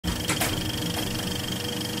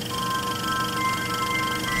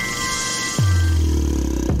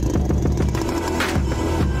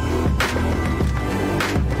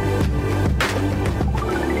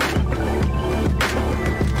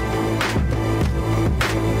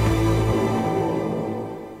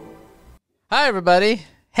Hi, everybody.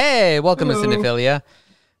 Hey, welcome to Hello. Cinephilia,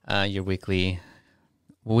 your weekly,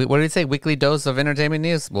 what did you say, weekly dose of entertainment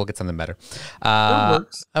news? We'll get something better. That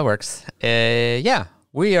works. That works. Yeah,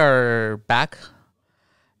 we are back,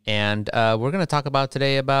 and we're going to talk about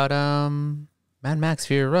today about Mad Max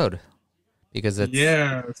Fury Road, because it's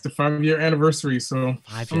Yeah, it's the 5-year anniversary, so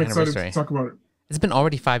I'm 5-year excited to anniversary. talk about it. It's been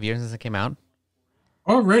already 5 years since it came out.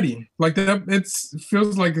 Already, like that, it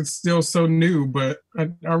feels like it's still so new. But I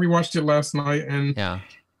rewatched it last night, and Yeah.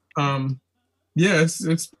 um, yeah,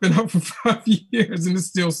 it's been up for 5 years, and it's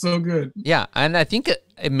still so good. Yeah, and I think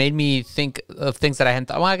it made me think of things that I hadn't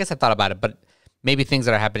thought. Well, I guess I thought about it, but maybe things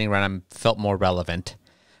that are happening right now felt more relevant,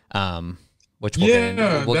 which we'll get in.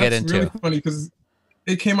 Yeah, We'll get that's really into. funny because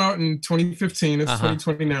it came out in 2015. It's Uh-huh.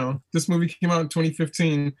 2020 now. This movie came out in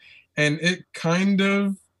 2015, and it kind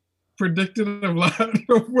of predicted a lot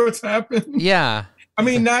of what's happened. Yeah. I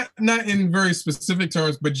mean, not in very specific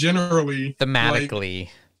terms, but generally, like, Thematically,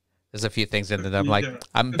 there's a few things in there that I'm like, yeah,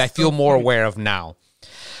 I it's feel so more funny. aware of now. Um,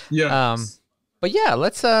 Yes, but yeah,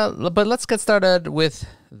 let's get started with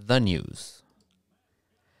the news.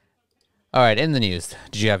 All right, in the news,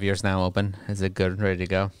 did you have yours now open? Is it good, ready to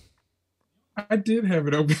go? I did have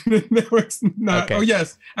it open. No, it's not. Oh, Okay.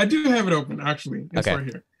 yes, I do have it open. Actually, it's Okay. right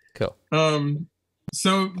here. Cool.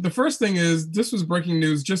 So the first thing is this was breaking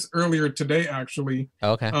news just earlier today. Actually,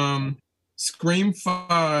 Okay. um, Scream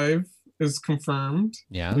 5 is confirmed.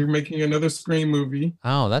 Yeah. They're making another Scream movie,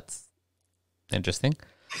 Oh, that's interesting.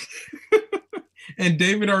 and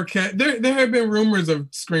David Arquette. There have been rumors of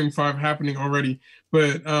Scream 5 happening already,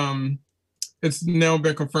 but it's now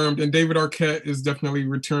been confirmed, and David Arquette is definitely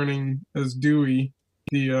returning as Dewey,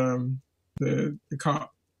 the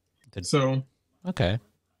cop. The- So Okay.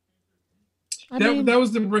 I that mean, that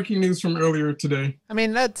was the breaking news from earlier today. I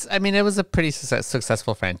mean, it was a pretty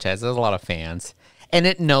successful franchise. There's a lot of fans, and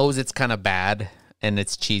it knows it's kind of bad and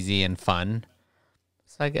it's cheesy and fun.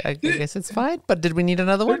 So I They, guess it's fine. But did we need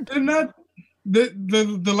another one? they're not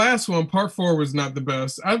the last one. Part 4 was not the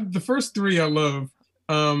best. The first three I love,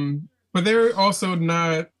 but they're also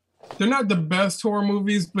not. They're not the best horror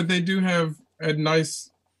movies, but they do have a nice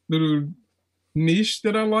little niche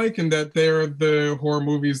that I like, and that they're the horror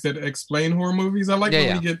movies that explain horror movies. I like Yeah, when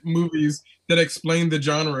we yeah. get movies that explain the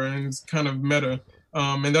genre and it's kind of meta.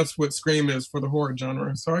 And that's what Scream is for the horror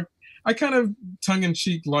genre. So I kind of tongue in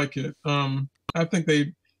cheek like it. I think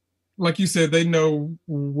they, like you said, they know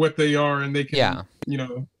what they are and they can, Yeah. you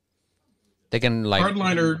know, They can like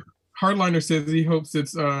Hardliner says he hopes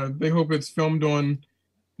it's they hope it's filmed on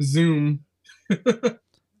Zoom.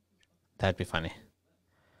 that'd be funny.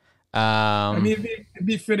 I mean, it'd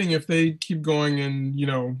be fitting if they keep going and,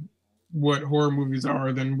 what horror movies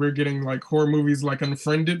are, then we're getting like horror movies like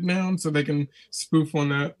Unfriended now, so they can spoof on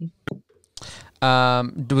that.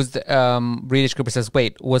 was the Reedish Cooper says,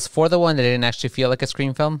 wait, was 4 the one that didn't actually feel like a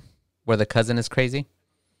Scream film, where the cousin is crazy?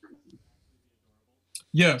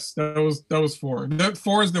 Yes, that was 4. That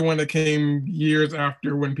 4 is the one that came years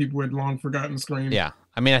after when people had long forgotten Scream. Yeah.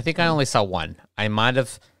 I mean, I think I only saw 1. I might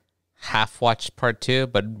have half watched part 2,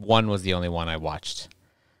 but 1 was the only one I watched.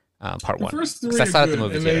 Part The 1. first Because 3 I are saw it at the good,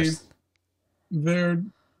 movie and theaters. they're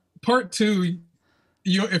part 2.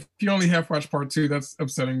 If you only half watch part 2, that's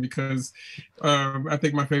upsetting because I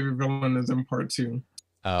think my favorite villain is in part 2.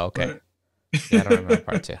 Oh, okay. But Yeah, I don't remember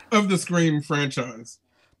part 2. of the Scream franchise.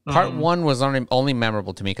 Part Um, 1 was only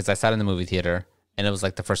memorable to me because I sat in the movie theater and it was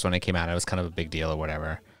like the first one that came out. It was kind of a big deal or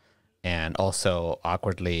whatever. And also,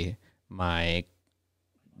 awkwardly, my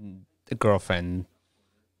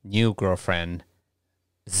new girlfriend's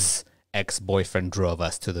ex-boyfriend drove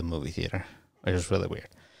us to the movie theater, which was really weird.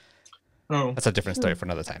 oh, That's a different story for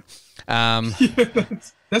another time.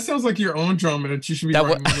 that sounds like your own drama that you should be That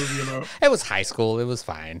writing a movie about. It was high school. It was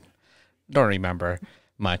fine. Don't remember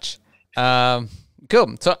much.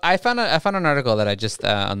 Cool. So I found an article that I just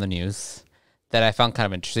on the news that I found kind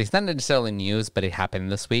of interesting. It's not necessarily news, but it happened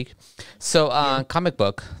this week. So Comic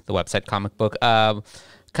Book, the website Comic Book, kind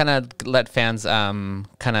of let fans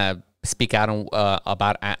kind of speak out on,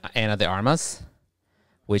 about Anna de Armas,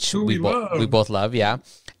 which Who we love. we both love, yeah,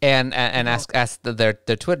 and ask their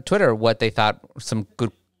Twitter what they thought some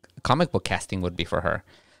good comic book casting would be for her.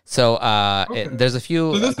 So Okay. there's a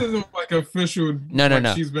few. So this isn't like official. No, no, like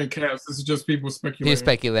no. She's been cast. This is just people He speculating. was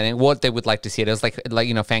speculating what they would like to see. It was like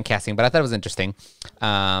fan casting, but I thought it was interesting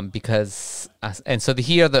because and so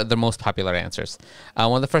here are the most popular answers.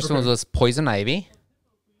 One of the first ones was Poison Ivy,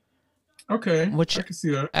 Okay, which I can see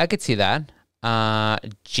that. I could see that.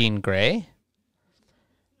 Jean Grey,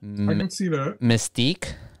 I can see that. Mystique,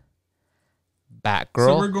 So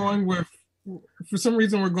we're Batgirl. going with. For some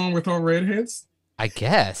reason, we're going with all redheads. I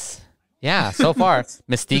guess. Yeah, so far. So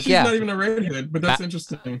Mystique, she's yeah. not even a redhead, but that's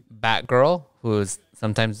interesting. Batgirl, who is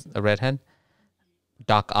sometimes a redhead.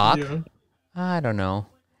 Doc Ock, Yeah. I don't know.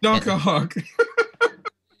 Doc And, Ock.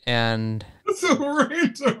 and That's so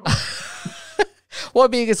random. well,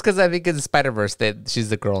 because I think in Spider-Verse that she's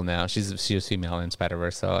the girl now. She was female in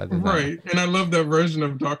Spider-Verse, so I think Right. And I love that version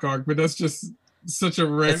of Doc Ock, but that's just such a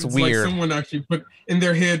it's random. It's like weird. someone actually put in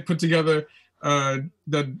their head, put together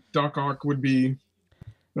that Doc Ock would be.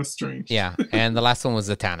 That's strange. Yeah, and the last one was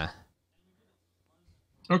Zatanna.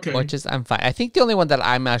 Okay. Which is I'm fine. I think the only one that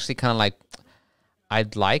I'm actually kind of like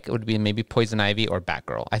I'd like would be maybe Poison Ivy or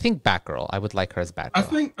Batgirl. I think Batgirl. I would like her as Batgirl. I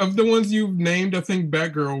think of the ones you've named, I think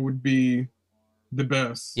Batgirl would be the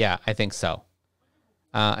best. Yeah, I think so.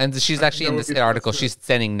 And she's actually in this article. She's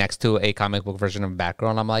standing next to a comic book version of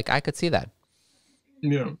Batgirl, and I'm like, I could see that.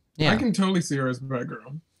 Yeah. Yeah. I can totally see her as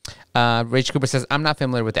Batgirl. Rach Cooper says, I'm not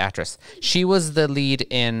familiar with the actress. She was the lead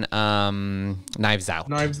in Knives Out.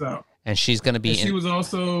 Knives Out. And she's going to be she was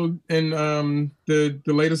also in the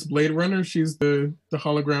latest Blade Runner. She's the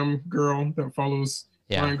hologram girl that follows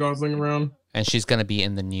Ryan Gosling around. And she's going to be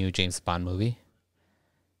in the new James Bond movie.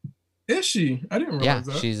 Is she? I didn't realize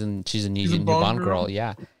that. She's a new Bond girl.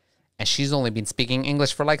 Yeah. And she's only been speaking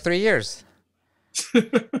English for like 3 years.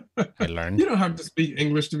 I learned. You don't have to speak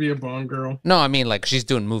English to be a Bond girl. No, I mean like she's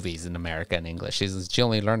doing movies in America in English. She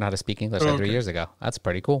only learned how to speak English like 3 years ago. That's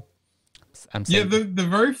pretty cool. I'm saying. Yeah, the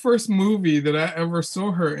very first movie that I ever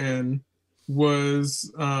saw her in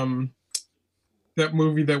was that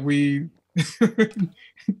movie that we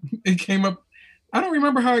it came up. I don't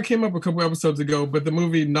remember how it came up a couple episodes ago, but the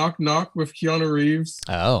movie Knock Knock with Keanu Reeves.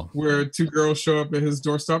 Oh. Where two girls show up at his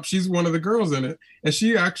doorstep. She's one of the girls in it. And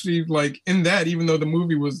she actually, like, in that, even though the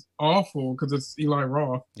movie was awful because it's Eli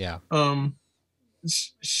Roth. Yeah.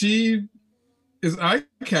 She is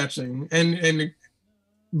eye-catching and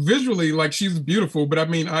visually, like, she's beautiful, but I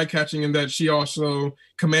mean eye-catching in that she also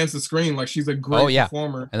commands the screen. Like, she's a great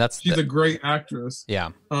performer. And she's a great actress. Yeah.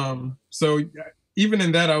 So even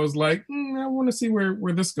in that, I was like, I want to see where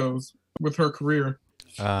this goes with her career.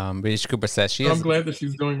 British Cooper says I'm glad that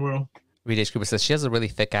she's doing well. British Cooper says she has a really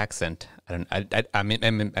thick accent.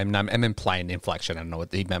 I'm implying inflection. I don't know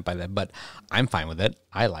what he meant by that, but I'm fine with it.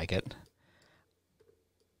 I like it.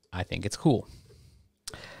 I think it's cool.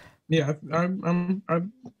 Yeah, everything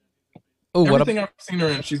I've seen her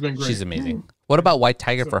in, she's been great. She's amazing. What about White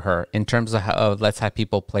Tiger for her in terms of how let's have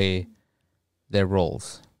people play their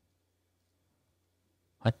roles?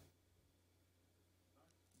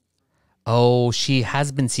 Oh, she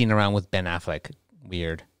has been seen around with Ben Affleck.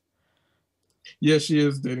 Weird. Yeah, she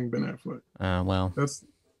is dating Ben Affleck. Well, that's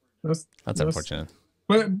unfortunate.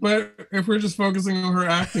 But if we're just focusing on her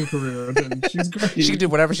acting career, then she's great. She can do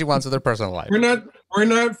whatever she wants with her personal life. We're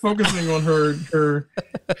not focusing on her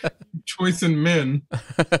choice in men.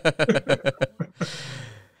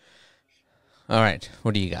 All right,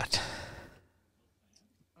 what do you got?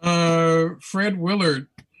 Fred Willard,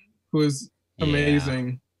 who is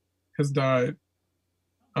amazing. Has died.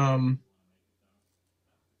 I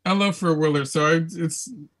love Fred Willard, so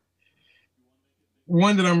it's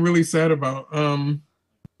one that I'm really sad about.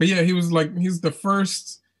 But yeah, he's the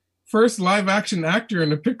first live action actor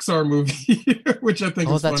in a Pixar movie, which I think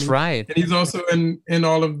is funny. That's right. And he's also in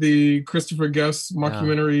all of the Christopher Guest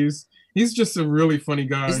mockumentaries. He's just a really funny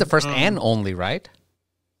guy. He's the first and only, right?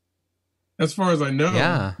 As far as I know.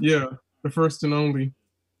 Yeah, the first and only.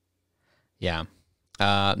 Yeah.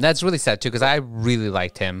 That's really sad too because I really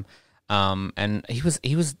liked him, and he was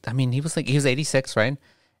 86, right?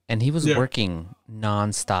 And he was working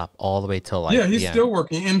nonstop all the way till he's still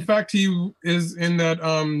working. In fact, he is in that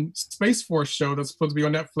Space Force show that's supposed to be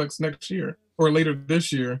on Netflix next year or later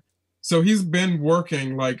this year. So he's been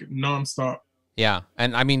working like nonstop. Yeah,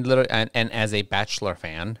 and I mean literally, and as a Bachelor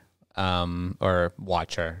fan, or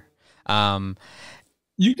watcher,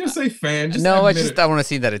 you can say fan. I want to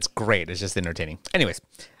see that it's great. It's just entertaining. Anyways,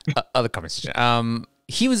 other conversation.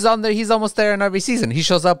 He was on there. He's almost there in every season. He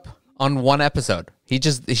shows up on one episode. He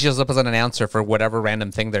shows up as an announcer for whatever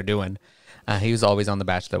random thing they're doing. He was always on The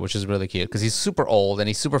Bachelor, which is really cute because he's super old and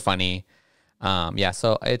he's super funny.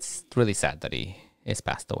 So it's really sad that he is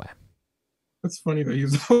passed away. It's funny that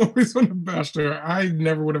he's always on The Bachelor. I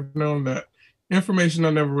never would have known that information.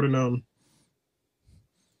 I never would have known.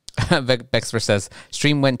 Bexfer says,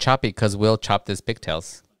 stream went choppy because Will chopped his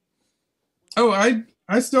pigtails. Oh, I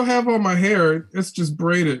still have all my hair. It's just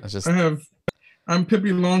braided. I'm Pippi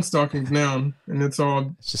Longstockings now, and it's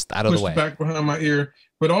just out of the way, back behind my ear.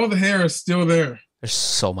 But all the hair is still there. There's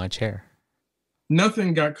so much hair.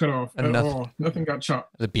 Nothing got cut off at all. Nothing got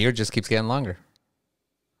chopped. The beard just keeps getting longer.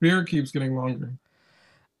 Beard keeps getting longer.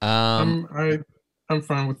 Um, I'm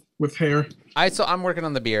fine with hair. I'm working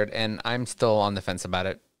on the beard, and I'm still on the fence about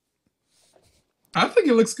it. I think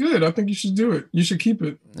it looks good. I think you should do it. You should keep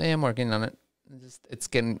it. Yeah, I'm working on it. It's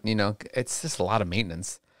getting, it's just a lot of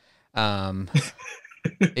maintenance.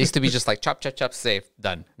 It used to be just like chop, chop, chop, safe,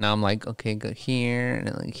 done. Now I'm like, okay, go here,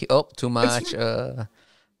 and like, oh, too much.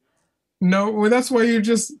 No, well, that's why you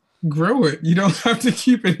just grow it. You don't have to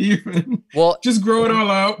keep it even. Well, just grow it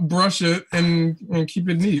all out, brush it, and keep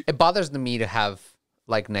it neat. It bothers me to have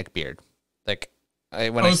like neck beard. Like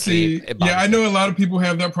when I shave, yeah, I know a lot of people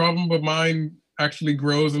have that problem, but mine actually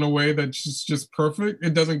grows in a way that's just perfect.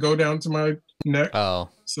 It doesn't go down to my neck. Oh,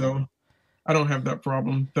 so I don't have that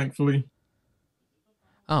problem, thankfully.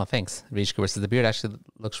 Oh, thanks. Reach Cooper says the beard actually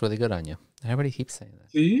looks really good on you. Everybody keeps saying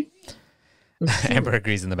that. See? Amber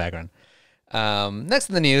agrees in the background. Next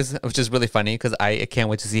in the news, which is really funny because I can't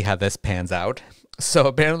wait to see how this pans out. So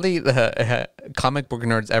apparently the comic book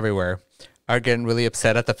nerds everywhere are getting really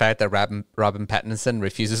upset at the fact that Robin Pattinson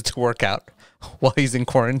refuses to work out while he's in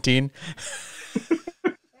quarantine.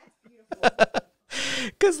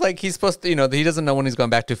 Because like he's supposed to, he doesn't know when he's going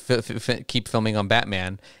back to keep filming on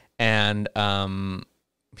Batman, and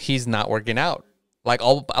he's not working out. I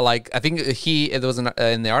think it was in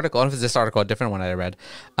the article. I don't know if it's this article, a different one I read.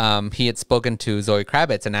 He had spoken to Zoe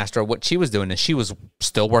Kravitz and asked her what she was doing, and she was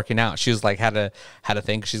still working out. She was like had to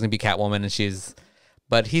think she's gonna be Catwoman, and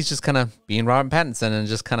but he's just kind of being Robert Pattinson and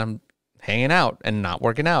just kind of hanging out and not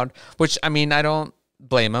working out. Which I mean, I don't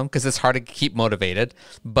blame him because it's hard to keep motivated.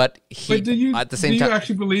 But do you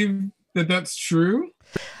actually believe that that's true?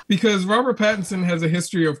 Because Robert Pattinson has a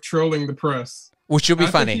history of trolling the press. Which would be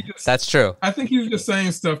funny. That's true. I think he was just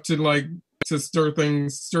saying stuff to stir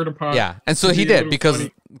the pot. Yeah, and so he did because,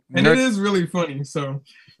 and it is really funny. So,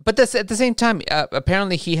 but at the same time,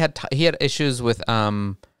 apparently he had issues with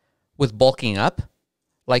bulking up.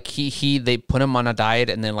 Like they put him on a diet,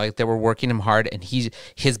 and then like they were working him hard, and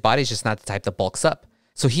his body's just not the type that bulks up.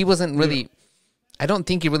 So he wasn't really. Yeah. I don't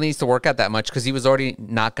think he really needs to work out that much because he was already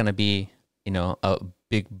not going to be a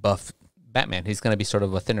big buff Batman. He's going to be sort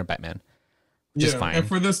of a thinner Batman. Just fine. And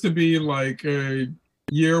for this to be like a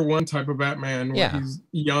year one type of Batman where he's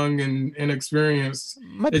young and inexperienced,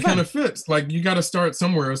 it kind of fits. Like you got to start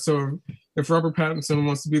somewhere. So if Robert Pattinson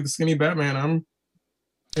wants to be the skinny Batman,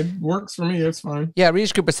 it works for me. It's fine. Yeah,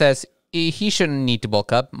 Reach Cooper says he shouldn't need to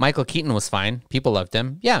bulk up. Michael Keaton was fine. People loved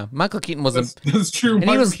him. Yeah, Michael Keaton was that's true. And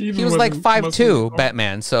he was like 5'2"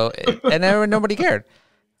 Batman. So and nobody cared.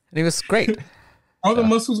 And he was great. All the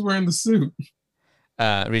muscles were in the suit.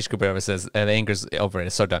 Reach Cooper ever says the anger's over it.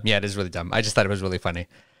 It's so dumb. Yeah, it is really dumb. I just thought it was really funny.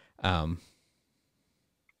 Because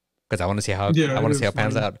I want to see how it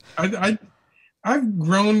pans out. I've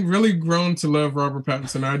really grown to love Robert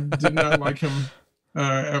Pattinson. I did not like him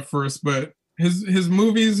at first, but his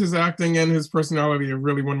movies, his acting, and his personality have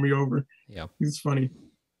really won me over. Yeah, he's funny.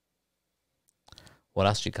 What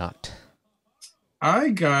else you got? I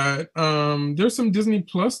got there's some Disney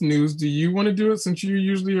Plus news. Do you want to do it since you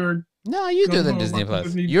usually are? No, you do the Disney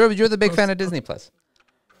Plus. You're the big fan of Disney Plus.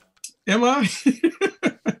 Am I?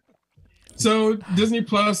 So Disney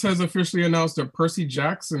Plus has officially announced a Percy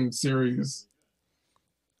Jackson series.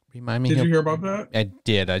 Remind me. Did you hear about that? I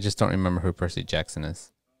did. I just don't remember who Percy Jackson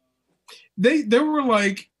is. They were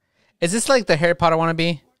like. Is this like the Harry Potter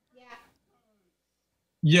wannabe? Yeah.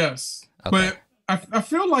 Yes, okay. But I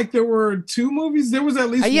feel like there were 2 movies. There was at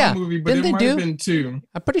least one movie, but it might have been 2.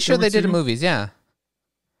 I'm pretty sure they did movies. Yeah.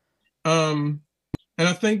 And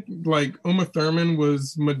I think like Uma Thurman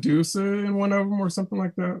was Medusa in one of them or something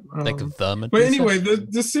like that. Like the Medusa? But anyway,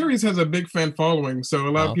 this series has a big fan following, so a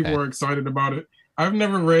lot of people are excited about it. I've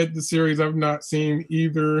never read the series. I've not seen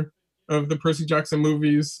either of the Percy Jackson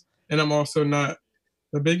movies, and I'm also not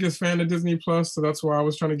the biggest fan of Disney Plus, so that's why I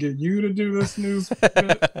was trying to get you to do this news.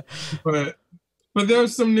 But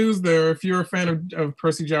there's some news there. If you're a fan of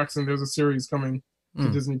Percy Jackson, there's a series coming to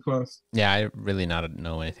Disney Plus. Yeah, I really not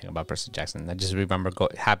know anything about Percy Jackson. I just remember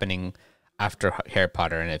happening after Harry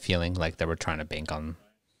Potter and it feeling like they were trying to bank on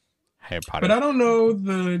Harry Potter. But I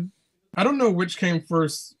don't know which came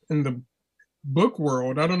first in the book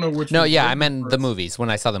world. I don't know which. No, yeah, I meant the movies. When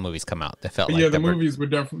I saw the movies come out, they felt like the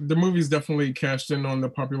movies definitely cashed in on the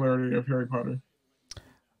popularity of Harry Potter.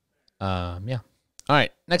 Yeah. All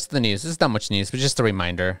right, next to the news. This is not much news, but just a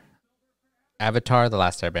reminder. Avatar: The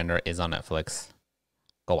Last Airbender is on Netflix.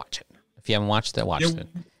 Go watch it. If you haven't watched it, watch it.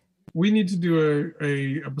 We need to do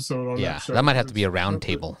a episode on that show. That might have to be a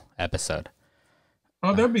roundtable episode.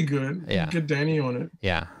 Oh, that'd be good. Yeah. Get Danny on it.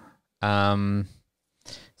 Yeah.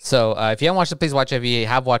 So if you haven't watched it, please watch it. If you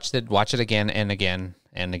have watched it, watch it again and again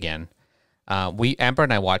and again. Amber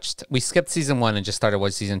and I watched. We skipped season 1 and just started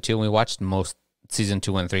with season 2. And we watched most season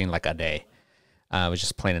 2 and 3 in like a day. It was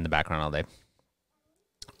just playing in the background all day.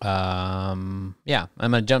 Yeah,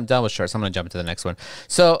 I'm gonna jump down with shorts. I'm gonna jump into the next one.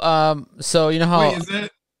 So you know how? Wait,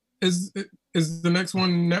 is the next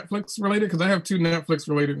one Netflix related? Because I have two Netflix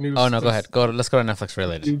related news. Oh no, go ahead. Let's go to Netflix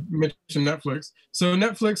related. You mentioned Netflix. So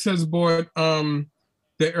Netflix has bought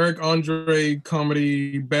the Eric Andre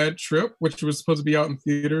comedy Bad Trip, which was supposed to be out in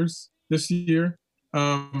theaters this year.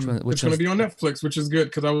 It's going to be on Netflix, which is good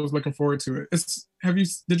because I was looking forward to it.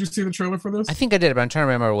 Did you see the trailer for this? I think I did, but I'm trying to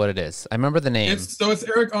remember what it is. I remember the name. It's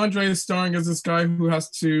Eric Andre starring as this guy who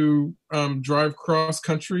has to drive cross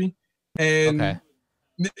country, and okay.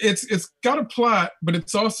 It's got a plot, but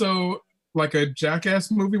it's also like a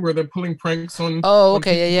Jackass movie where they're pulling pranks on. Oh,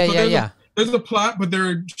 okay, yeah. There's a plot, but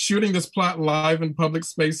they're shooting this plot live in public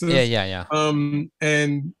spaces. Yeah.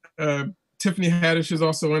 And Tiffany Haddish is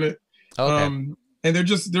also in it. Okay. And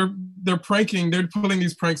they're pranking. They're pulling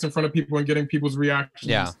these pranks in front of people and getting people's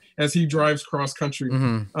reactions as he drives cross country.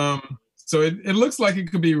 Mm-hmm. So it looks like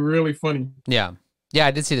it could be really funny. Yeah,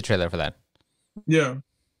 I did see the trailer for that. Yeah,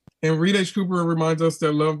 and Reed H. Cooper reminds us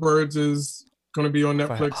that Lovebirds is going to be on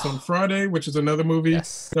Netflix on Friday, which is another movie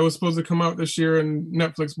that was supposed to come out this year, and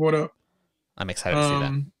Netflix bought up. I'm excited to see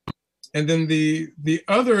that. And then the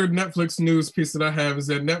other Netflix news piece that I have is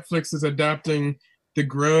that Netflix is adapting The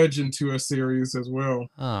Grudge into a series as well.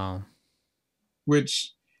 Oh.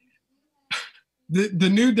 Which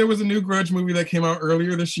there was a new Grudge movie that came out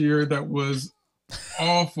earlier this year that was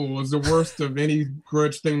awful. It was the worst of any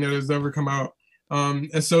Grudge thing that has ever come out.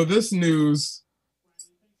 And so this news,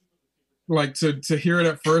 like to hear it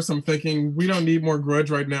at first, I'm thinking we don't need more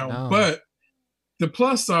Grudge right now. No. But the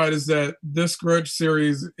plus side is that this Grudge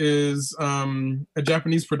series is a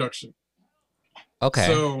Japanese production. Okay.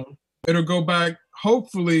 So it'll go back,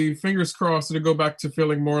 hopefully, fingers crossed, it'll go back to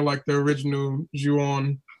feeling more like the original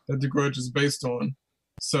Ju-on that The Grudge is based on.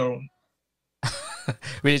 So.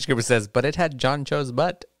 Reed Cooper says, but it had John Cho's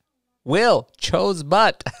butt. Will Cho's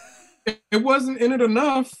butt. It wasn't in it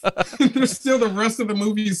enough. There's still the rest of the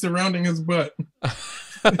movie surrounding his butt.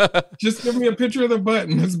 Just give me a picture of the butt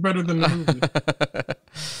and it's better than the movie.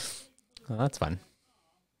 Well, that's fun.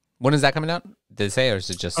 When is that coming out? Did they say, or is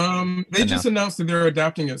it just they just announced that they're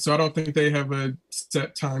adapting it, so I don't think they have a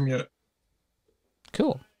set time yet.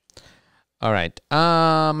 Cool. All right.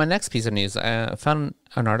 My next piece of news, I found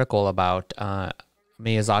an article about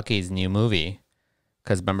Miyazaki's new movie,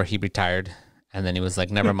 because remember he retired and then he was like,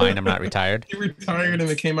 never mind, I'm not retired. He retired and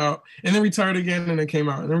it came out, and then retired again and it came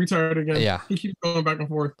out, and then retired again. Yeah. He keeps going back and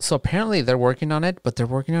forth. So apparently they're working on it, but they're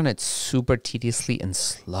working on it super tediously and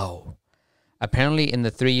slow. Apparently in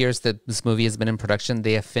the 3 years that this movie has been in production,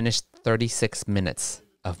 they have finished 36 minutes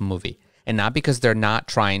of movie. And not because they're not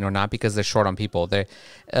trying or not because they're short on people. The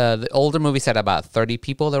older movie said about 30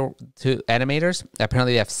 people to animators.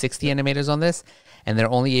 Apparently they have 60 animators on this, and they're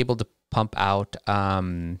only able to pump out a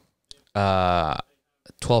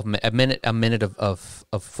minute of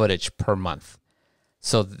footage per month.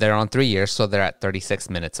 So they're on 3 years, so they're at 36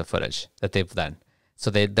 minutes of footage that they've done.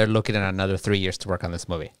 So they're looking at another 3 years to work on this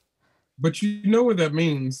movie. But you know what that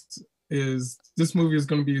means is this movie is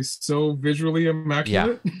going to be so visually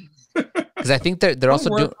immaculate. Yeah. Because I think they're also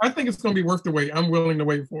doing. I think it's going to be worth the wait. I'm willing to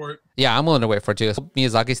wait for it. Yeah, I'm willing to wait for it too.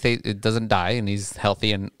 Miyazaki it doesn't die and he's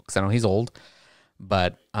healthy, and because I know he's old,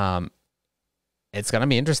 but it's gonna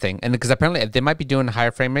be interesting. And because apparently they might be doing a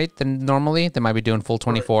higher frame rate than normally. They might be doing full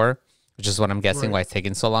 24, which is what I'm guessing why it's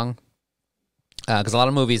taking so long. Because a lot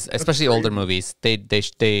of movies, especially older movies, they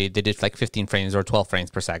did like 15 frames or 12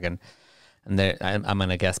 frames per second. And I'm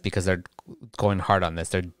gonna guess because they're going hard on this,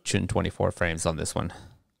 they're shooting 24 frames on this one.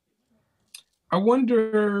 I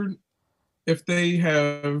wonder if they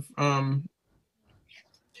have.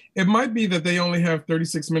 It might be that they only have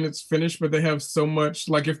 36 minutes finished, but they have so much.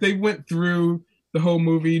 Like if they went through the whole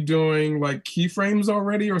movie doing like keyframes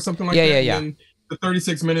already or something like that. Yeah. And the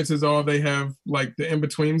 36 minutes is all they have, like the in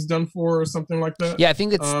betweens done for, or something like that. Yeah, I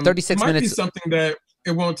think it's 36 minutes. It might be something that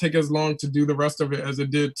it won't take as long to do the rest of it as it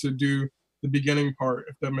did to do the beginning part,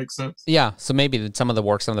 if that makes sense. Yeah, so maybe some of the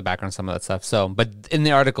work, some of the background, some of that stuff. So, but in the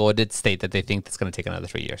article, it did state that they think it's going to take another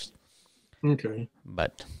 3 years. Okay.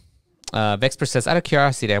 But Vexper says, out of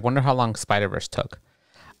curiosity, I wonder how long Spider-Verse took.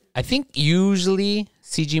 I think usually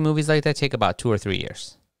CG movies like that take about 2 or 3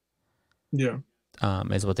 years. Yeah.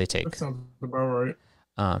 Is what they take. That sounds about right.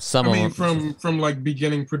 Some I mean, from like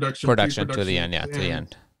beginning production to the end, to the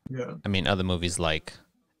end. Yeah. I mean, other movies like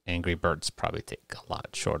Angry Birds probably take a lot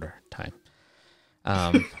shorter time.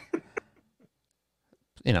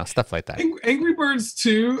 Stuff like that. Angry Birds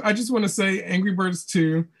 2, I just want to say Angry Birds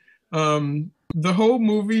 2, The whole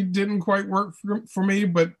movie didn't quite work for me,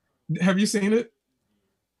 but have you seen it?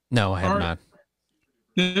 No, I have Art? not.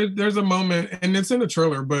 There's a moment, and it's in the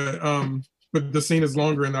trailer, but the scene is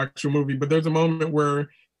longer in the actual movie. But there's a moment where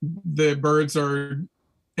the birds are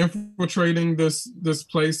infiltrating this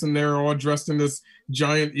place, and they're all dressed in this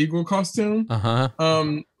giant eagle costume. Uh-huh.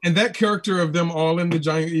 And that character of them all in the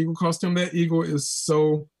giant eagle costume, that eagle is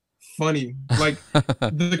so funny. Like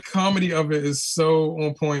the comedy of it is so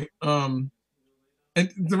on point. And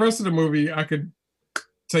the rest of the movie, I could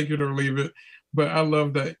take it or leave it. But I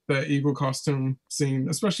love that eagle costume scene,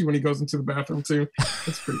 especially when he goes into the bathroom too.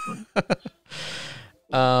 It's pretty funny.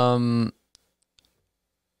 um,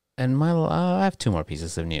 and I have two more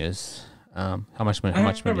pieces of news. How much? How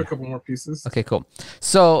much? I have a couple more pieces. Okay, cool.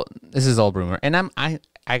 So this is all rumor, and I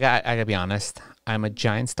gotta be honest. I'm a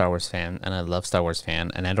giant Star Wars fan, and I love Star Wars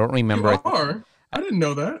fan, and I don't remember. You are? I didn't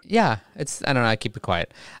know that. Yeah, it's I don't know. I keep it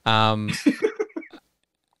quiet.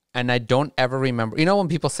 And I don't ever remember. You know when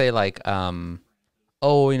people say like,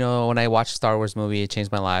 oh, you know, when I watched Star Wars movie, it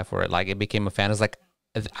changed my life, or like it became a fan. It's like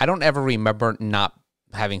I don't ever remember not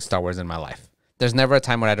having Star Wars in my life. There's never a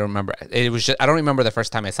time when I don't remember. It was just I don't remember the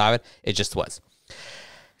first time I saw it. It just was.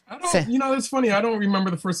 I don't. You know, it's funny. I don't remember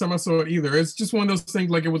the first time I saw it either. It's just one of those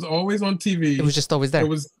things. Like it was always on TV. It was just always there. It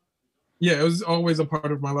was. Yeah, it was always a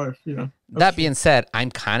part of my life. Yeah. That being said,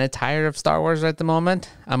 I'm kind of tired of Star Wars at the moment.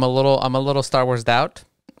 I'm a little Star Wars out.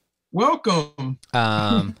 Welcome.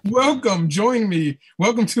 Welcome. Join me.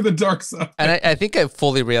 Welcome to the dark side. And I think I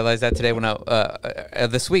fully realized that today when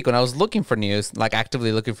this week when I was looking for news, like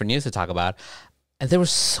actively looking for news to talk about, and there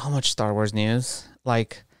was so much Star Wars news.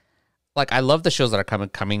 Like I love the shows that are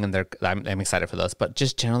coming, and I'm excited for those. But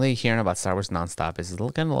just generally hearing about Star Wars nonstop is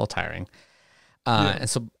getting a little tiring. And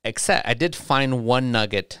so, except I did find one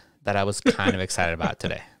nugget that I was kind of excited about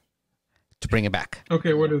today to bring it back.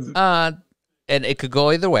 Okay, what is it? And it could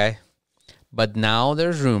go either way, but now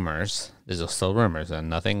there's rumors. There's still rumors and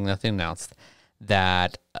nothing announced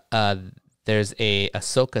that there's a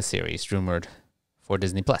Ahsoka series rumored for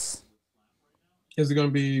Disney Plus. Is it going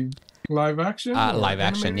to be live action? Live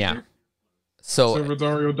action, yeah. Animated? So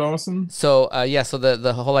Rosario Dawson. So so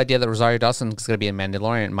the whole idea that Rosario Dawson is going to be a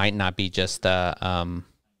Mandalorian might not be just a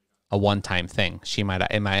one-time thing. It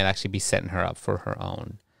might actually be setting her up for her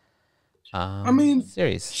own. I mean,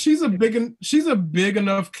 series. She's a big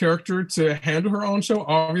enough character to handle her own show.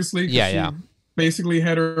 Obviously, she basically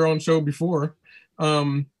had her own show before.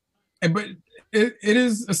 But it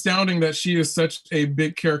is astounding that she is such a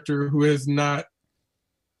big character who has not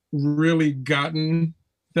really gotten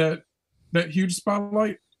that huge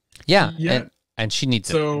spotlight. Yeah, and she needs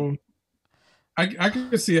it. So I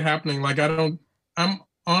can see it happening. Like I'm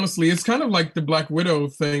honestly, it's kind of like the Black Widow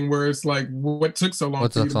thing where it's like, what took so long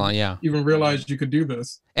to even realize you could do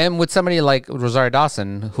this? And with somebody like Rosario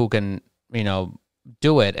Dawson who can,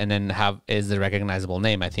 do it and then is the recognizable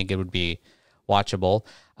name, I think it would be watchable.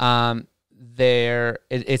 So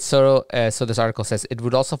this article says it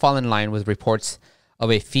would also fall in line with reports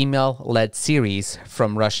of a female-led series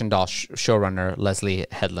from Russian Doll showrunner Leslie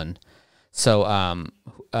Headland. So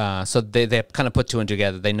they kind of put two and two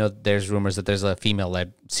together. They know there's rumors that there's a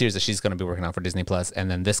female-led series that she's going to be working on for Disney Plus, and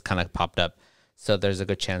then this kind of popped up. So there's a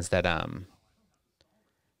good chance that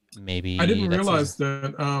maybe I didn't realize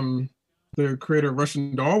that the creator of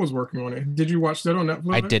Russian Doll was working on it. Did you watch that on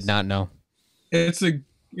Netflix? I did not know. It's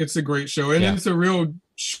a great show, and it's a real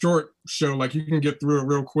short show. Like you can get through it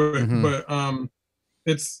real quick, but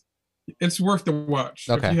it's worth the watch.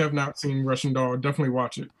 Okay. If you have not seen Russian Doll, definitely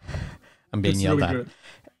watch it. I'm being yelled at.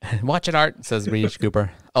 Watch it, Art, says Reach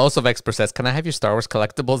Cooper. Also, Vexper says, can I have your Star Wars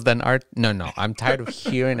collectibles then, Art? No. I'm tired of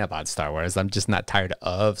hearing about Star Wars. I'm just not tired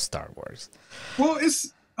of Star Wars. Well, it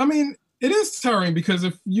is tiring because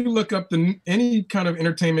if you look up any kind of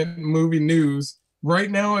entertainment movie news, right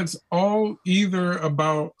now it's all either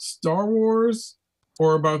about Star Wars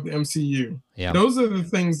or about the MCU. Yeah. Those are the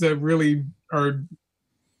things that really are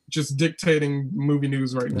just dictating movie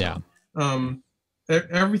news right now. Yeah.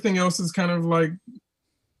 Everything else is kind of like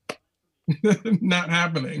not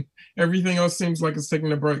happening. Everything else seems like it's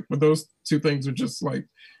taking a break, but those two things are just like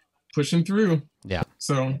pushing through. Yeah.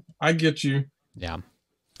 So I get you. Yeah.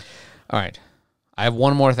 All right. I have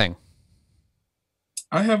one more thing.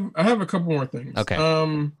 I have a couple more things. Okay.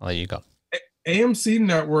 I'll let you go. AMC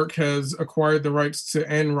Network has acquired the rights to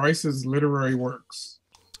Anne Rice's literary works.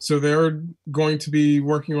 So they're going to be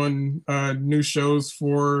working on new shows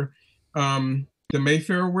for the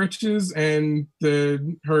Mayfair Witches and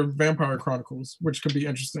her Vampire Chronicles, which could be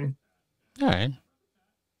interesting. All right.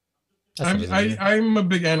 I'm a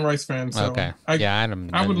big Anne Rice fan, so okay.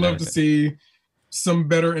 I would love to see some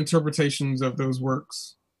better interpretations of those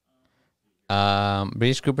works.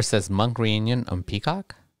 British Cooper says Monk reunion on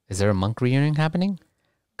Peacock. Is there a Monk reunion happening?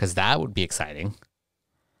 Because that would be exciting.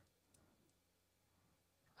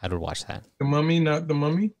 I would watch that. The Mummy, not the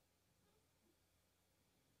Mummy.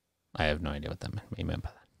 I have no idea what that meant by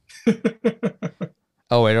that.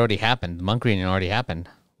 Oh, it already happened. The Monk reunion already happened.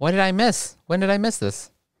 What did I miss? When did I miss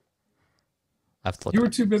this? I have to look. You were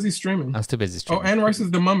too busy streaming. I was too busy streaming. Oh, Anne Rice's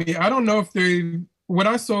The Mummy. I don't know if they. What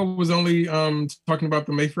I saw was only talking about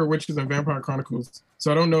the Mayfair Witches and Vampire Chronicles.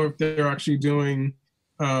 So I don't know if they're actually doing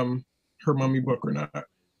her Mummy book or not.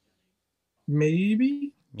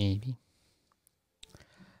 Maybe.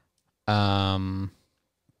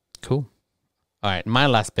 Cool. All right, my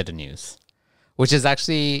last bit of news, which is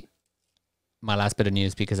actually my last bit of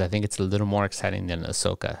news because I think it's a little more exciting than the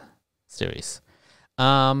Ahsoka series.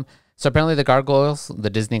 So apparently the Gargoyles, the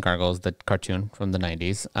Disney Gargoyles, the cartoon from the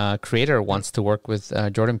 90s, creator wants to work with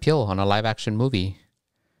Jordan Peele on a live-action movie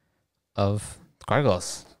of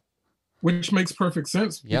Gargoyles. Which makes perfect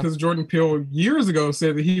sense because Jordan Peele years ago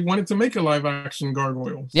said that he wanted to make a live-action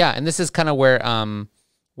Gargoyles. Yeah, and this is kind of where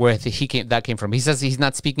that came from. He says he's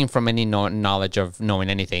not speaking from any knowledge of knowing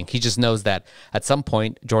anything. He just knows that at some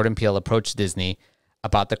point Jordan Peele approached Disney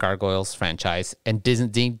about the Gargoyles franchise, and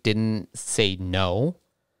Disney didn't say no,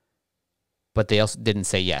 but they also didn't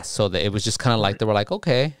say yes. So it was just kind of like they were like,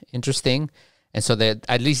 okay, interesting, and so that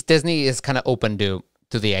at least Disney is kind of open to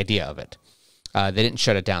the idea of it. They didn't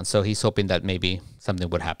shut it down, so he's hoping that maybe something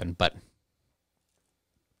would happen, but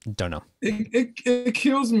don't know. It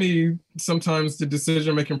kills me sometimes, the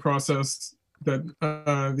decision-making process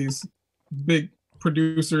that these big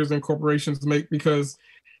producers and corporations make, because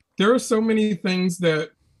there are so many things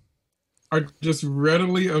that are just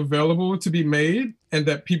readily available to be made and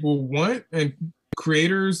that people want and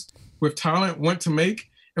creators with talent want to make.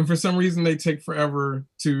 And for some reason, they take forever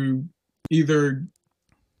to either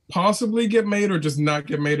possibly get made or just not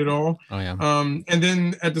get made at all. Oh, yeah. And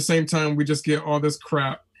then at the same time, we just get all this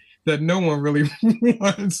crap that no one really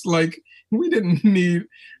wants. Like, we didn't need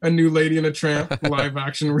a new Lady and the Tramp live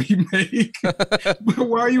action remake. But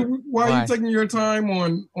why are you taking your time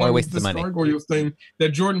on this Gargoyles thing that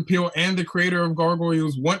Jordan Peele and the creator of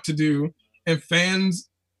Gargoyles want to do, and fans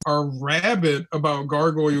are rabid about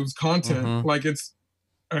Gargoyles content? Mm-hmm. Like, it's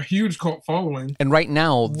a huge cult following. And right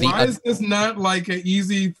now, why is this not like an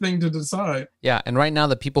easy thing to decide? Yeah, and right now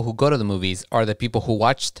the people who go to the movies are the people who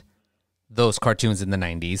watched those cartoons in the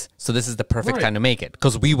 90s. So this is the perfect time to make it,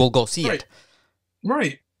 because we will go see it.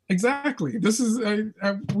 Right. Exactly. This is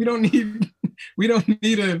we don't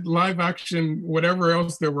need a live action whatever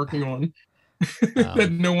else they're working on that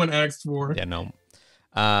no one asked for. Yeah, no.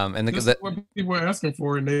 And this is what people are asking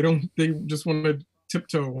for, and they just want to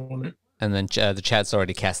tiptoe on it. And then the chat's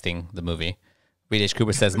already casting the movie. British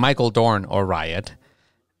Cooper says Michael Dorn or Riot.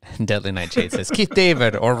 And Deadly Nightshade says Keith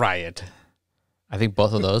David or Riot. I think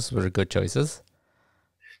both of those were good choices.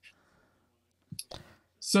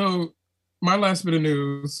 So, my last bit of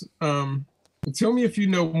news. Tell me if you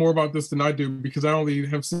know more about this than I do, because I only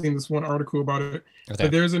have seen this one article about it. Okay.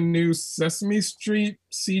 But there's a new Sesame Street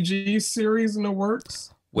CG series in the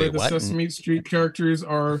works. Wait, where the Sesame Street characters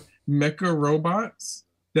are mecha robots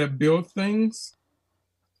that build things.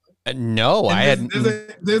 No, I had.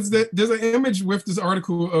 There's an image with this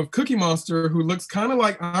article of Cookie Monster, who looks kind of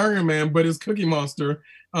like Iron Man, but is Cookie Monster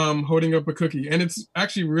holding up a cookie, and it's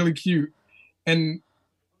actually really cute. And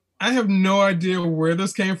I have no idea where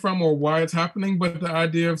this came from or why it's happening, but the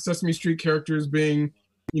idea of Sesame Street characters being,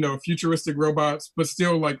 futuristic robots, but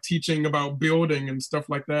still like teaching about building and stuff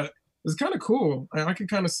like that is kind of cool. I can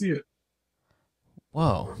kind of see it.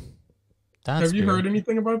 Whoa, have you heard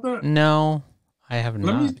anything about that? No. I have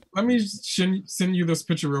not. Let me send you this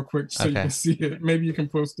picture real quick so you can see it. Maybe you can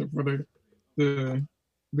post it for the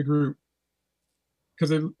group,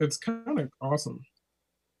 because it's kind of awesome.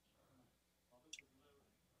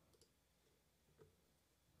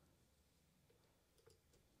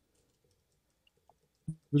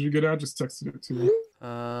 Did you get it? I just texted it to you.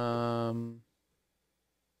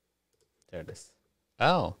 There it is.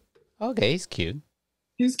 Oh, okay. He's cute.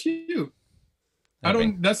 He's cute.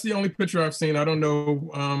 That's the only picture I've seen. I don't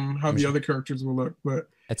know how the other characters will look, but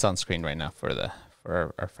it's on screen right now for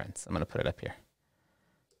our friends. I'm gonna put it up here.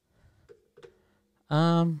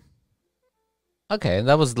 Okay,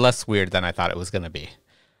 that was less weird than I thought it was gonna be.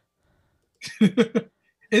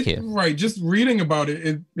 Right, just reading about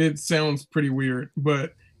it sounds pretty weird,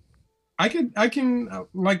 but I can I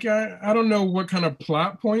don't know what kind of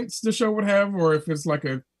plot points the show would have, or if it's like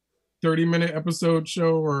a 30-minute episode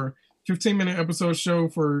show or 15-minute episode show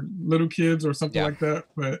for little kids or something like that.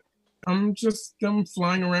 But just them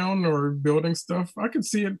flying around or building stuff. I could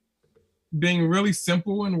see it being really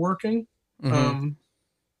simple and working. Mm-hmm. Um,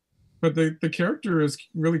 but the character is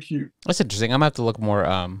really cute. That's interesting. I'm gonna have to look more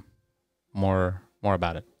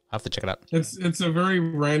about it. I'll have to check it out. It's a very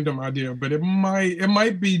random idea, but it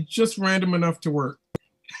might be just random enough to work.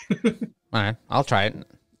 All right, I'll try it.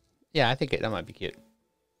 Yeah, I think that might be cute.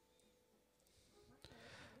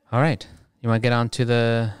 All right, you want to get on to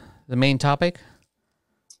the main topic?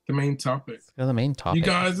 The main topic. Let's go to the main topic. You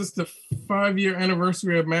guys, it's the 5-year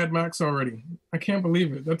anniversary of Mad Max already. I can't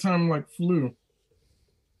believe it. That time like flew.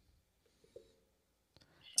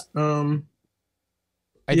 When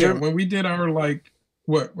we did our like,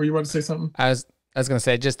 what were you about to say something? I was gonna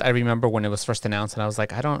say, I remember when it was first announced, and I was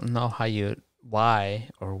like, I don't know why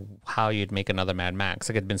or how you'd make another Mad Max.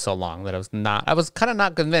 Like, it'd been so long that I was kind of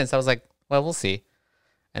not convinced. I was like, well, we'll see.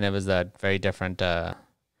 And it was a very different. I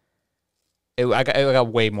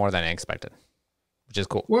got way more than I expected, which is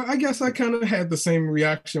cool. Well, I guess I kind of had the same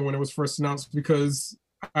reaction when it was first announced because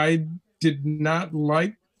I did not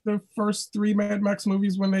like the first 3 Mad Max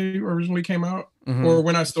movies when they originally came out, or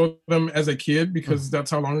when I saw them as a kid, because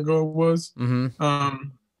that's how long ago it was.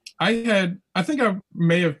 I think I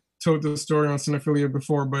may have told the story on Cinephilia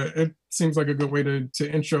before, but it seems like a good way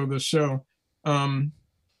to intro the show.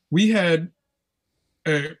 We had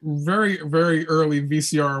a very, very early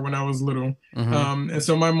VCR when I was little. And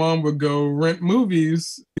so my mom would go rent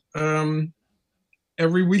movies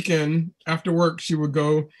every weekend after work. She would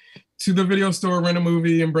go to the video store, rent a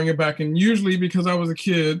movie, and bring it back. And usually, because I was a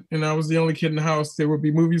kid and I was the only kid in the house, there would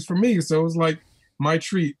be movies for me. So it was like my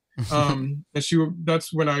treat. And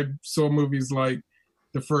that's when I saw movies like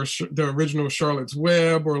the original Charlotte's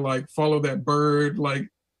Web, or like Follow That Bird, like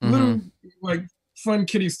little like fun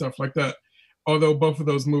kiddie stuff like that. Although both of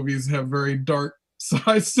those movies have very dark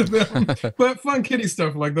sides to them, but fun kiddie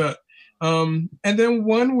stuff like that. And then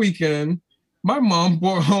one weekend, my mom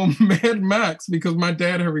brought home Mad Max because my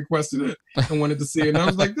dad had requested it and wanted to see it. And I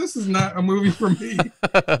was like, this is not a movie for me.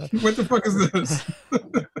 What the fuck is this?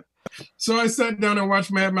 So I sat down and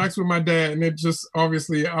watched Mad Max with my dad, and it just,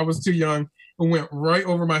 obviously, I was too young. It went right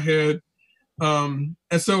over my head. And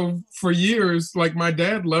so for years, like, my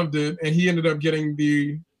dad loved it, and he ended up getting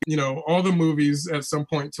all the movies at some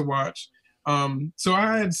point to watch. So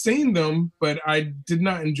I had seen them, but I did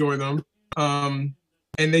not enjoy them.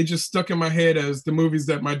 And they just stuck in my head as the movies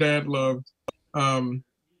that my dad loved,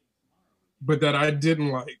 but that I didn't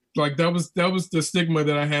like. Like, that was the stigma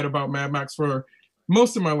that I had about Mad Max for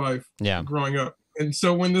most of my life, growing up. And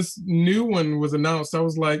so when this new one was announced, I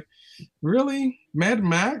was like, really? Mad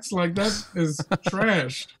Max? Like, that is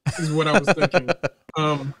trash, is what I was thinking.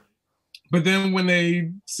 But then when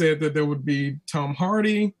they said that there would be Tom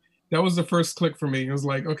Hardy, that was the first click for me. It was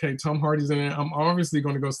like, okay, Tom Hardy's in it. I'm obviously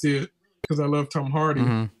going to go see it because I love Tom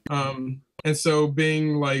Hardy. And so,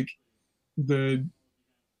 being like the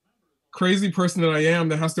crazy person that I am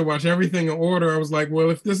that has to watch everything in order, I was like, well,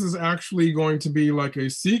 if this is actually going to be like a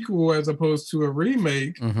sequel as opposed to a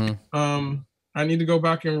remake, I need to go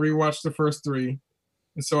back and rewatch the first 3.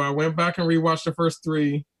 And so I went back and rewatched the first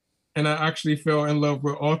 3, and I actually fell in love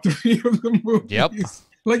with all 3 of the movies. Yep.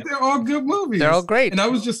 Like, they're all good movies. They're all great. And I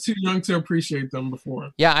was just too young to appreciate them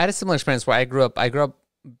before. Yeah, I had a similar experience where I grew up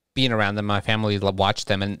being around them. My family watched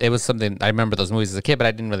them, and it was something, I remember those movies as a kid, but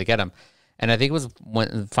I didn't really get them. And I think it was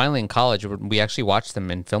when finally in college, we actually watched them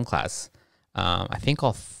in film class. I think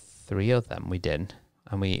all 3 of them we did.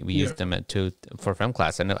 And we used them for film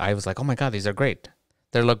class. And I was like, oh my God, these are great.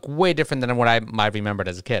 They look way different than what I remembered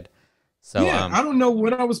as a kid. So I don't know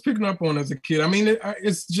what I was picking up on as a kid. I mean,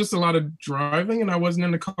 it's just a lot of driving, and I wasn't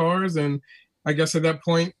into cars. And I guess at that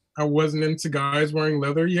point, I wasn't into guys wearing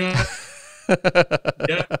leather yet. As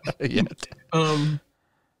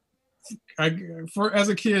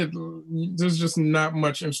a kid, there's just not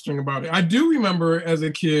much interesting about it. I do remember as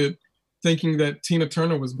a kid thinking that Tina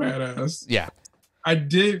Turner was badass. Yeah, I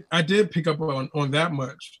did pick up on that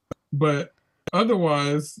much, but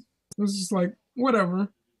otherwise, it was just like, whatever.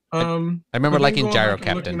 I remember liking Gyro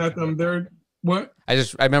Captain. Looking at them, what? I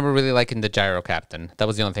remember really liking the Gyro Captain. That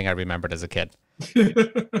was the only thing I remembered as a kid.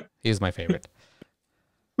 He was my favorite.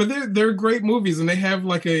 But they're great movies, and they have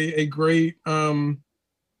like a great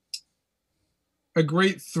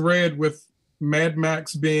thread with Mad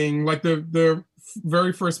Max being like the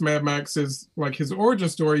very first Mad Max is like his origin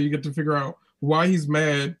story. You get to figure out why he's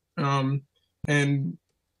mad, and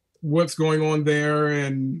what's going on there,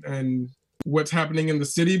 and what's happening in the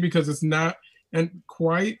city, because it's not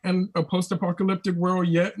quite a post-apocalyptic world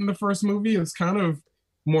yet in the first movie. It's kind of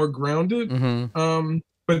more grounded.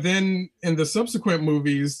 But then in the subsequent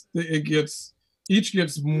movies, it gets, each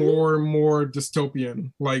gets more and more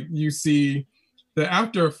dystopian. Like you see the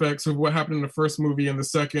after effects of what happened in the first movie and the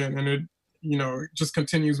second, and it, it just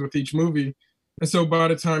continues with each movie. And so by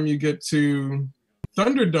the time you get to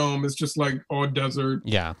Thunderdome, it's just like all desert,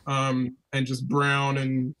 Yeah. And just brown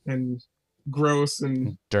and gross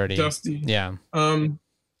and Dirty. dusty. Yeah. And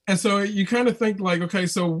so you kind of think like, okay,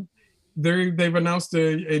 so they've announced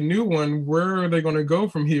a new one. Where are they going to go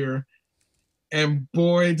from here? And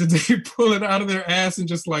boy, did they pull it out of their ass and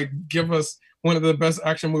just like give us one of the best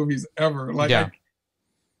action movies ever. Like, yeah.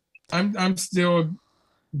 I'm still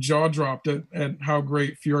jaw dropped at how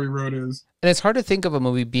great Fury Road is. And it's hard to think of a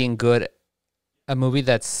movie being good, a movie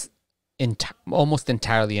that's almost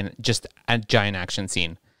entirely in just a giant action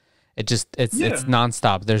scene. It's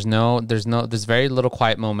nonstop. There's very little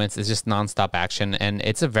quiet moments. It's just nonstop action, and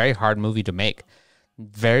it's a very hard movie to make.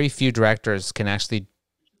 Very few directors can actually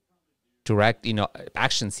direct,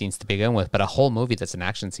 action scenes to begin with, but a whole movie that's an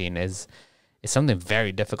action scene is something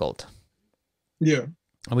very difficult. Yeah.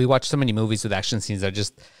 And we watch so many movies with action scenes that are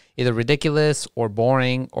just either ridiculous or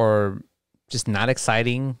boring or just not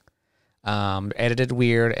exciting, edited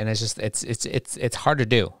weird, and it's hard to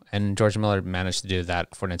do. And George Miller managed to do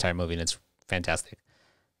that for an entire movie, and it's fantastic.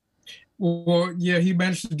 Well, yeah, he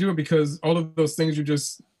managed to do it because all of those things you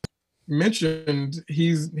just mentioned,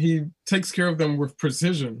 he takes care of them with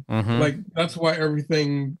precision. Mm-hmm. Like that's why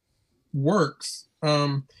everything works.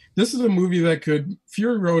 This is a movie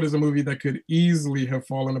Fury Road is a movie that could easily have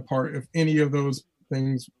fallen apart if any of those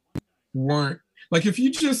things weren't. Like if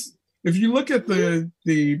you look at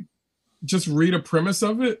the just read a premise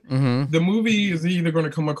of it, mm-hmm. the movie is either going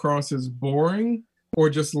to come across as boring or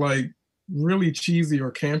just like really cheesy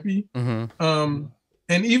or campy. Mm-hmm.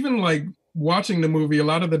 And even like watching the movie, a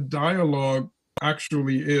lot of the dialogue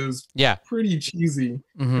actually is pretty cheesy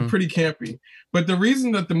and pretty campy. But the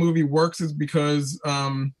reason that the movie works is because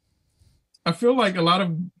I feel like a lot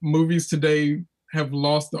of movies today have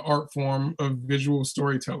lost the art form of visual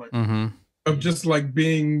storytelling, of just like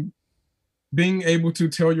being able to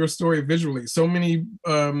tell your story visually. So many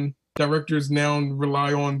directors now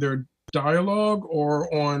rely on their dialogue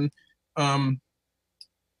or on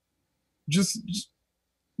just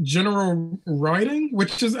general writing,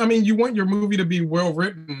 which is, I mean, you want your movie to be well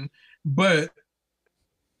written, but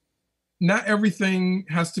not everything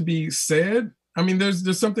has to be said. I mean,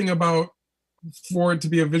 there's something about, for it to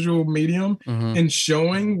be a visual medium and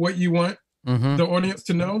showing what you want the audience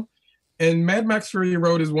to know. And Mad Max Fury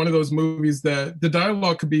Road is one of those movies that the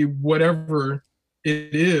dialogue could be whatever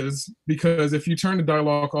it is, because if you turn the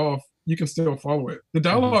dialogue off, you can still follow it. The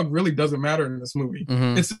dialogue really doesn't matter in this movie.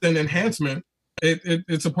 It's an enhancement.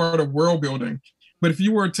 It's a part of world building. But if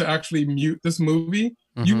you were to actually mute this movie,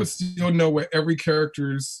 you would still know what every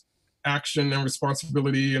character's action and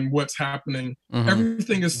responsibility and what's happening.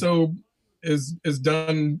 Everything is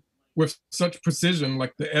done with such precision,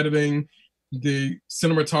 like the editing, the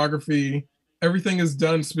cinematography, everything is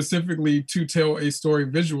done specifically to tell a story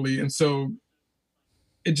visually. And so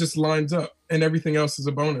it just lines up and everything else is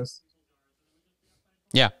a bonus.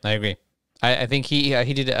 Yeah, I agree. I think he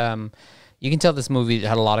did, you can tell this movie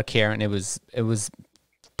had a lot of care, and it was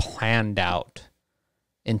planned out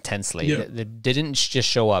intensely. Yeah. It didn't just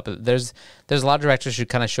show up. There's a lot of directors who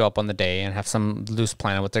kind of show up on the day and have some loose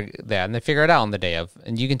plan of what they're there, and they figure it out on the day of.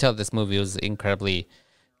 And you can tell this movie was incredibly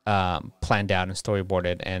planned out and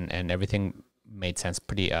storyboarded, and everything made sense.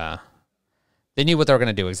 Pretty. They knew what they were going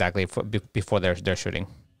to do exactly before their shooting.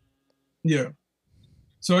 Yeah.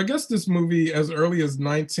 So I guess this movie, as early as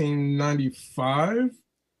 1995,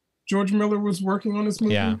 George Miller was working on this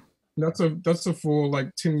movie. Yeah. That's a full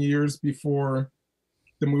like 10 years before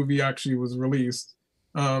the movie actually was released.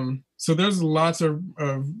 So there's lots of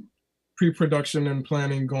pre-production and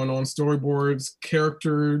planning going on, storyboards,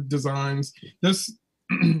 character designs. This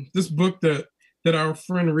book that our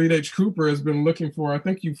friend Reed H. Cooper has been looking for, I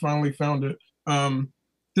think you finally found it.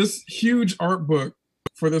 This huge art book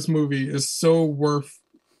for this movie is so worth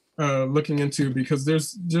looking into, because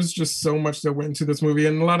there's just so much that went into this movie,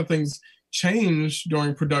 and a lot of things changed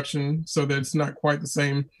during production so that it's not quite the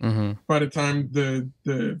same by the time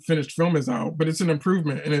the finished film is out, but it's an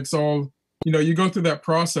improvement. And it's all, you go through that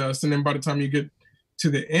process, and then by the time you get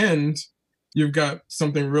to the end, you've got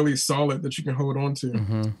something really solid that you can hold on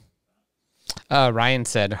to. Ryan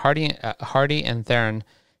said Hardy and Theron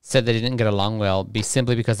said they didn't get along well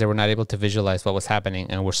simply because they were not able to visualize what was happening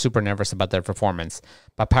and were super nervous about their performance,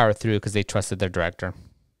 but powered through because they trusted their director.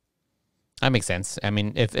 That makes sense. I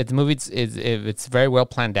mean, if the movie if it's very well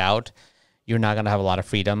planned out, you're not going to have a lot of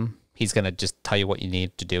freedom. He's going to just tell you what you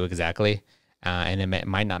need to do exactly, and it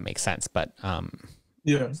might not make sense, but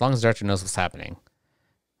Yeah. as long as the director knows what's happening.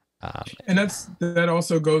 And that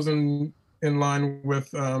also goes in line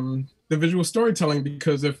with the visual storytelling,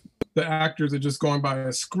 because if the actors are just going by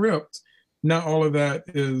a script, not all of that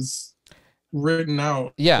is written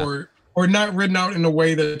out, Yeah, or not written out in a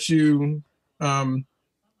way that you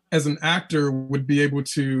as an actor would be able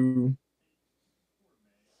to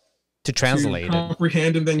to translate it.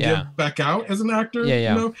 comprehend and then Yeah, give back out as an actor, yeah, you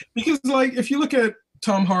yeah. know? Because like if you look at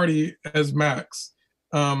Tom Hardy as Max,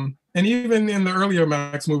 and even in the earlier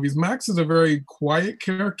Max movies, Max is a very quiet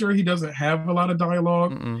character. He doesn't have a lot of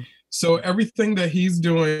dialogue. Mm-mm. So everything that he's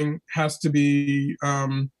doing has to be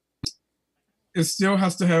it still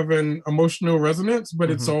has to have an emotional resonance, but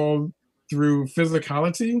it's Mm-hmm. all through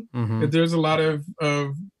physicality. Mm-hmm. There's a lot of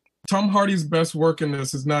Tom Hardy's best work in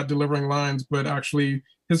this is not delivering lines, but actually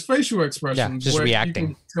his facial Yeah, expressions, just where you reacting.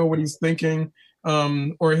 can tell what he's thinking,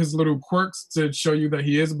 or his little quirks to show you that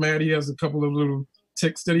he is mad. He has a couple of little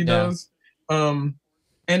ticks that he Yeah. does,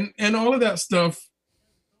 and all of that stuff.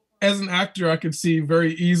 As an actor, I could see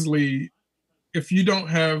very easily if you don't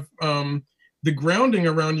have the grounding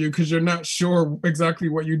around you because you're not sure exactly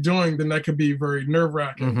what you're doing, then that could be very nerve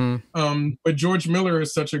wracking. Mm-hmm. But George Miller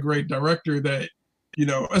is such a great director that, you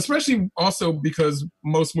know, especially also because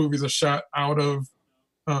most movies are shot out of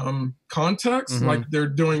context, Mm-hmm. like they're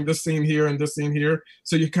doing this scene here and this scene here.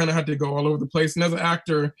 So you kind of have to go all over the place. And as an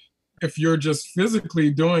actor, if you're just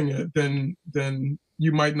physically doing it, then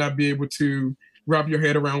you might not be able to wrap your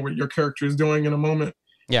head around what your character is doing in a moment.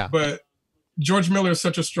 Yeah. But George Miller is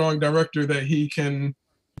such a strong director that he can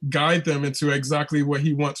guide them into exactly what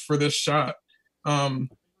he wants for this shot. And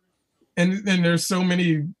there's so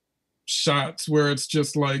many shots where it's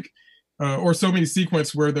just like, or so many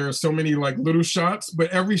sequences where there are so many like little shots, but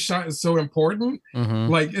every shot is so important.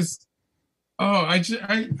 Mm-hmm. Like it's, oh,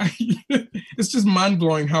 it's just mind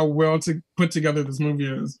blowing how well to put together this movie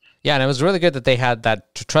is. Yeah, and it was really good that they had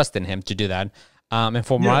that trust in him to do that. And Yeah.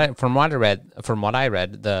 from what I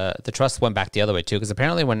read, the trust went back the other way too, because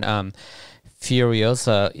apparently when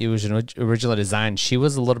Furiosa it was originally designed, she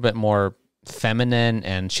was a little bit more feminine,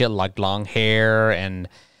 and she had like long hair, and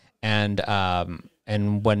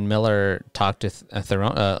when Miller talked to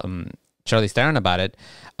Charlize Theron about it,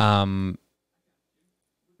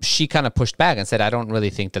 she kind of pushed back and said, I don't really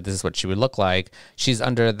think that this is what she would look like. She's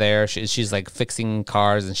under there. She's like fixing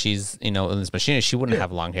cars, and she's, you know, in this machinery. She wouldn't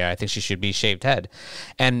have long hair. I think she should be shaved head.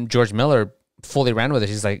 And George Miller fully ran with it.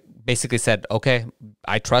 He's like, basically said, okay,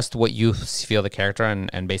 I trust what you feel the character,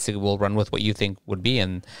 and basically we'll run with what you think would be.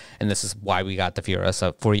 And this is why we got the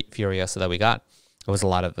Furiosa that we got. It was a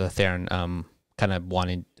lot of the Theron kind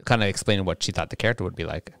of explaining what she thought the character would be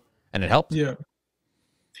like. And it helped. Yeah.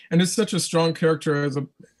 And it's such a strong character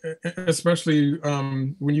especially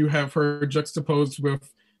when you have her juxtaposed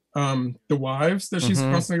with the wives that she's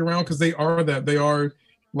constantly around, because they are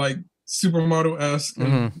like supermodel-esque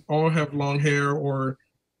and all have long hair or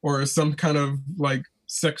some kind of like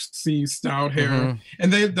sexy styled hair,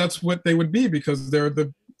 and that's what they would be, because they're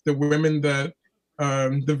the women that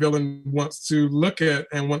the villain wants to look at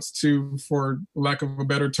and wants to, for lack of a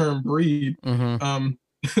better term, breed.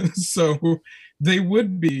 So they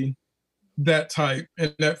would be that type,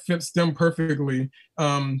 and that fits them perfectly.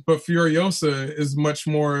 But Furiosa is much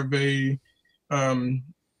more of a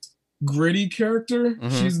gritty character.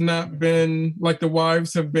 She's not been like the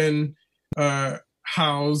wives have been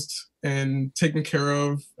housed and taken care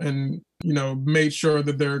of, and you know, made sure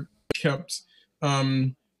that they're kept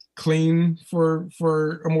clean for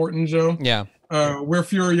Immort and Joe. Yeah. Where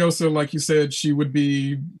Furiosa, like you said, she would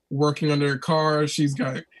be working under a car. She's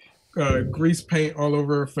got grease paint all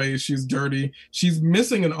over her face. She's dirty. She's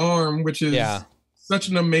missing an arm, which is such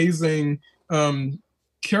an amazing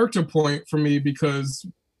character point for me, because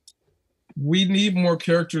we need more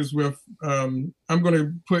characters with I'm going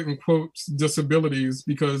to put in quotes disabilities,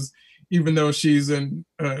 because even though she's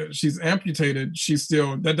amputated, she's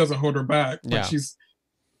still, that doesn't hold her back. But she's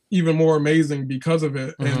even more amazing because of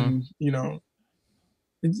it. And you know,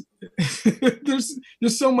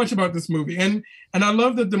 there's so much about this movie, and I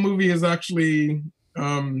love that the movie is actually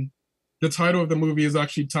the title of the movie is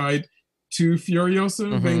actually tied to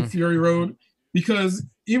Furiosa being Fury Road, because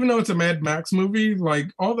even though it's a Mad Max movie,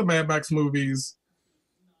 like all the Mad Max movies,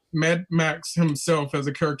 Mad Max himself as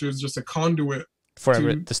a character is just a conduit for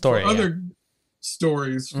the story, for other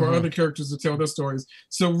stories, for other characters to tell their stories.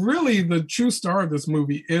 So really the true star of this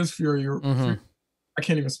movie is I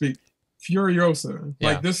can't even speak. Furiosa.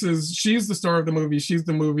 Like she's the star of the movie. She's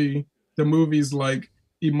the movie's like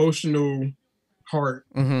emotional heart.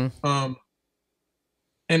 And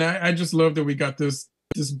I just love that we got this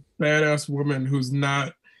badass woman who's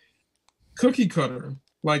not cookie cutter.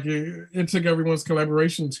 Like it took everyone's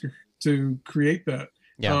collaboration to create that.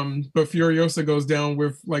 Yeah. But Furiosa goes down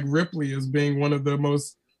with like Ripley as being one of the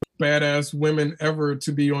most badass women ever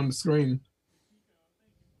to be on the screen.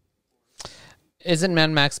 Isn't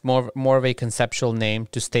Mad Max more of a conceptual name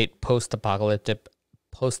to state post-apocalyptic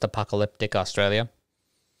Australia?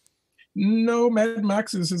 No, Mad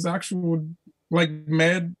Max is his actual, like,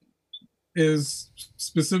 Mad is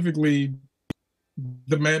specifically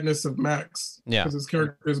the madness of Max. Yeah. Because his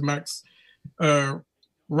character is Max uh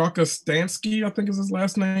Rokostansky, I think is his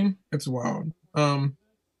last name. It's wild.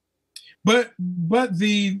 But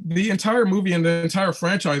the entire movie and the entire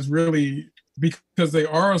franchise really, because they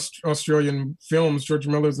are Australian films, George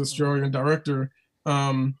Miller's Australian director,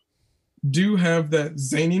 do have that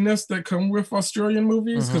zaniness that come with Australian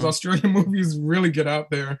movies, because Australian movies really get out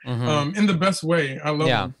there in the best way. I love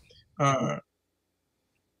them.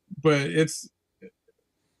 But it's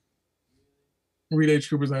Reed H.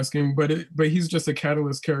 Cooper's asking, but he's just a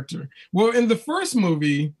catalyst character. Well, in the first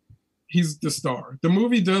movie, he's the star. The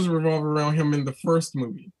movie does revolve around him in the first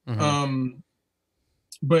movie.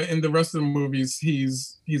 But in the rest of the movies,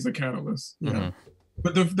 he's a catalyst. Yeah.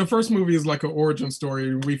 But the first movie is like an origin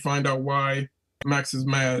story. We find out why Max is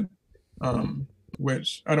mad,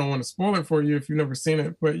 which I don't want to spoil it for you if you've never seen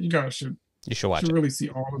it, but you guys should watch it. Really see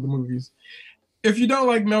all of the movies. If you don't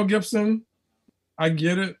like Mel Gibson, I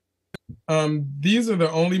get it. These are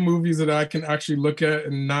the only movies that I can actually look at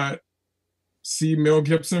and not see Mel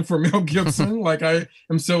Gibson for Mel Gibson. Like, I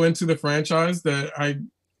am so into the franchise that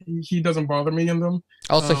he doesn't bother me in them.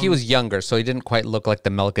 Also, he was younger, so he didn't quite look like the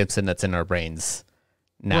Mel Gibson that's in our brains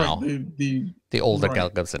now. Right, the older Mel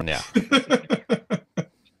Gibson, yeah.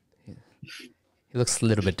 He looks a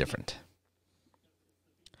little bit different.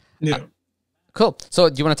 Yeah. Cool. So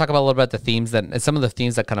do you want to talk about a little bit about the themes that some of the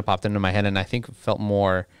themes that kind of popped into my head and I think felt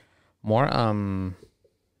more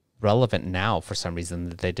relevant now for some reason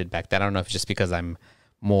that they did back then? I don't know if it's just because I'm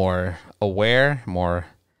more aware, more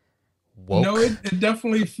woke. No, it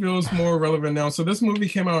definitely feels more relevant now. So this movie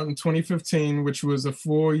came out in 2015, which was a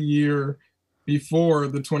full year before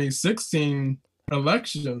the 2016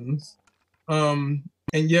 elections. And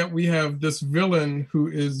yet we have this villain who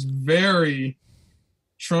is very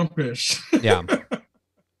Trumpish. Yeah.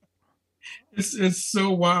 It's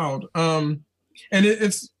so wild. And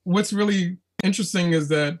it's what's really interesting is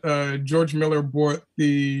that George Miller brought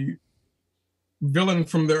the villain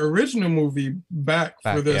from the original movie back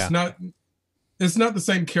for this. Yeah. It's not the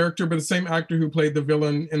same character, but the same actor who played the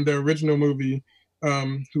villain in the original movie,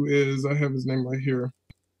 who is, I have his name right here,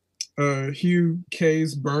 Hugh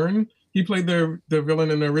Case Byrne. He played the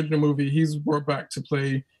villain in the original movie. He's brought back to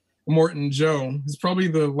play Morton Joe. He's probably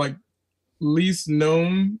the least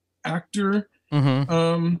known actor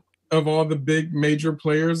of all the big major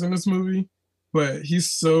players in this movie, but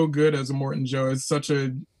he's so good as a Morton Joe. It's such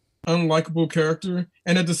a unlikable character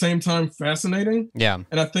and at the same time fascinating. Yeah.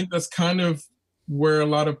 And I think that's kind of where a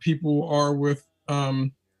lot of people are with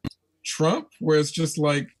Trump, where it's just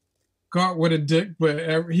like, God, what a dick,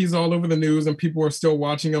 but he's all over the news and people are still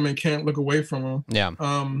watching him and can't look away from him. Yeah.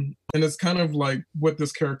 And it's kind of like what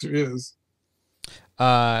this character is.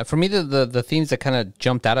 For me, the themes that kind of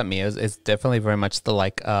jumped out at me is definitely very much the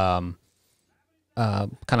kind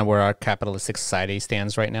of where our capitalistic society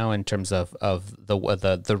stands right now in terms of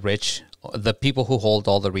the rich, the people who hold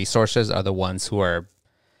all the resources are the ones who are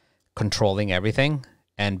controlling everything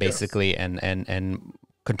and basically and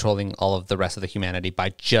controlling all of the rest of the humanity by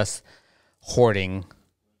just hoarding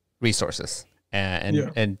resources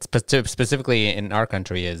and specifically in our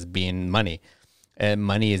country is being money. And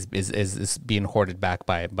money is being hoarded back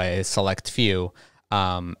by a select few,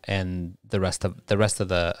 and the rest of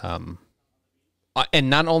the and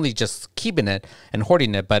not only just keeping it and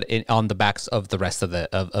hoarding it, but on the backs of the rest of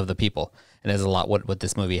the people. And there's a lot what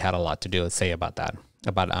this movie had a lot to do say about that,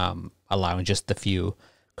 about allowing just the few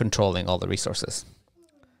controlling all the resources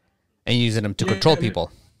and using them to control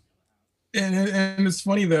people. And it's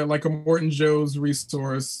funny that like a Morton Joe's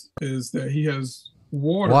resource is that he has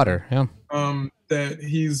water. Water, yeah. That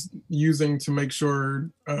he's using to make sure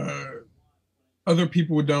other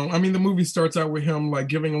people don't. I mean, the movie starts out with him like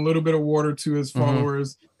giving a little bit of water to his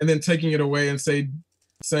followers and then taking it away and saying,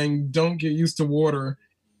 "Don't get used to water,"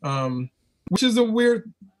 which is a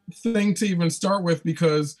weird thing to even start with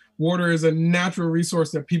because water is a natural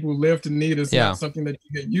resource that people live to need. It's not something that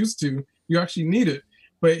you get used to. You actually need it.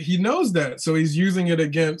 But he knows that, so he's using it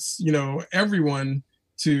against, everyone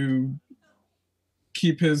to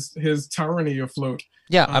keep his tyranny afloat.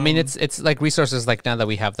 Yeah, I mean, it's like resources like now that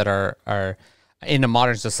we have that are in a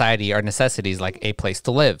modern society are necessities like a place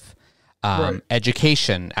to live, Right.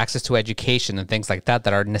 education, access to education and things like that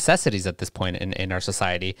are necessities at this point in our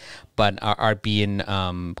society, but are being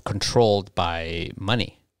controlled by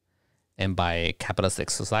money and by capitalistic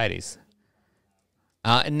societies.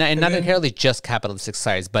 And not entirely just capitalistic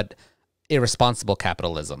societies, but irresponsible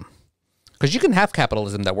capitalism. Because you can have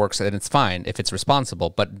capitalism that works and it's fine if it's responsible,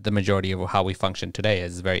 but the majority of how we function today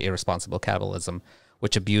is very irresponsible capitalism,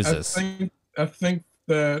 which abuses. I think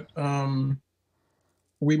that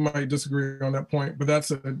we might disagree on that point, but that's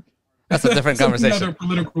a different conversation. Another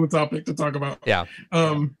political topic to talk about. Yeah.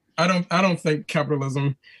 I don't think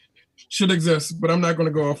capitalism should exist, but I'm not going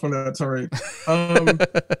to go off on that tirade.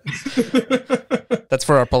 That's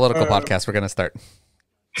for our political podcast we're going to start.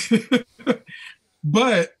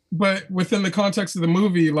 But within the context of the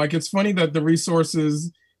movie, like, it's funny that the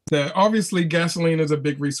resources that obviously gasoline is a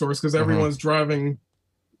big resource because everyone's driving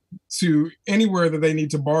to anywhere that they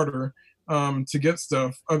need to barter to get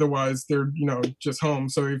stuff. Otherwise, they're just home.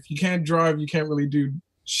 So if you can't drive, you can't really do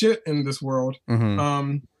shit in this world.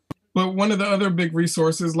 But one of the other big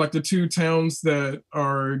resources, like the two towns that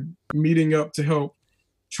are meeting up to help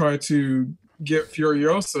try to get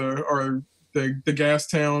Furiosa, are the gas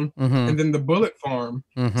town and then the bullet farm.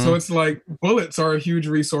 So it's like bullets are a huge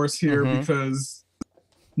resource here because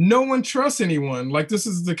no one trusts anyone. Like, this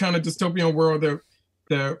is the kind of dystopian world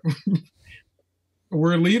that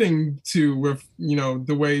we're leading to with,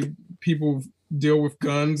 the way people deal with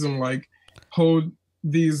guns and like hold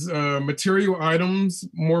these material items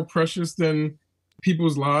more precious than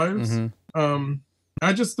people's lives.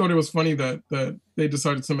 I just thought it was funny that they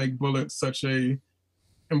decided to make bullets such a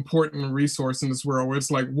important resource in this world, where it's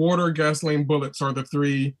like water, gasoline, bullets are the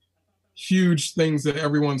three huge things that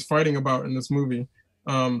everyone's fighting about in this movie.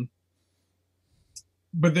 But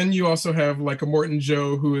then you also have like a Morton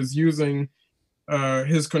Joe who is using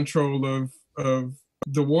his control of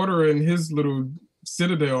the water in his little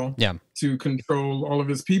citadel to control all of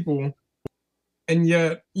his people. And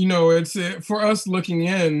yet, it's for us looking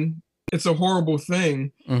in, it's a horrible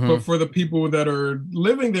thing. But for the people that are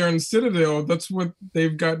living there in the citadel, that's what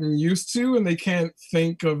they've gotten used to, and they can't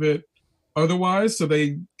think of it otherwise. So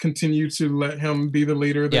they continue to let him be the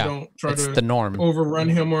leader. They don't try to the norm. Overrun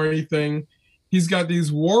him or anything. He's got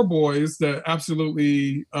these war boys that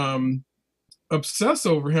absolutely obsess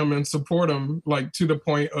over him and support him, like to the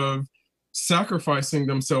point of sacrificing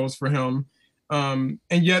themselves for him. And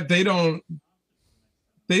yet they don't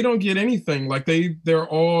get anything. Like they're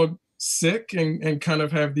all sick and kind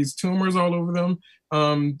of have these tumors all over them.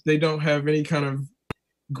 They don't have any kind of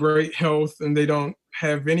great health, and they don't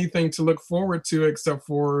have anything to look forward to except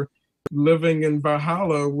for living in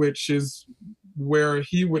Valhalla, which is where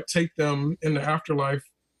he would take them in the afterlife.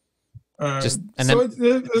 There's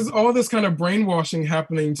all this kind of brainwashing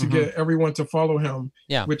happening to get everyone to follow him,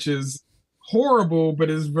 which is horrible, but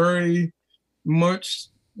is very much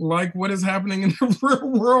like what is happening in the real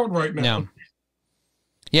world right now.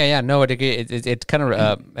 No, it kind of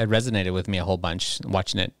it resonated with me a whole bunch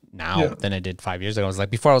watching it now than it did 5 years ago. I was like,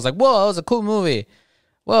 before I was like, whoa, it was a cool movie.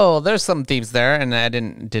 Whoa, there's some themes there, and I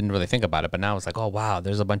didn't really think about it. But now it's like, oh wow,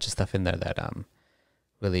 there's a bunch of stuff in there that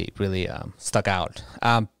really stuck out.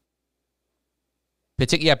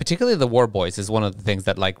 Particularly the War Boys is one of the things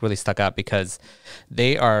that like really stuck out, because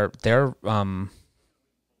they're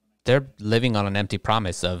living on an empty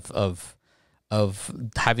promise of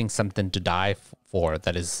having something to die for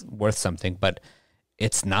that is worth something, but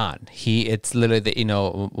it's not. It's literally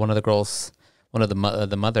one of the girls, one of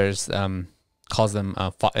the mothers calls them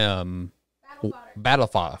battle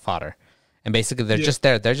fodder, and basically they're just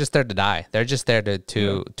there. They're just there to die. They're just there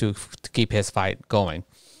to keep his fight going,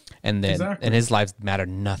 and then and his lives matter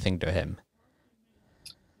nothing to him.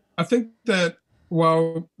 I think that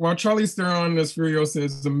while Charlize Theron as Furiosa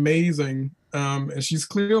is amazing, and she's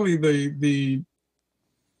clearly the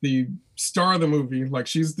star of the movie, like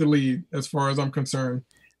she's the lead as far as I'm concerned.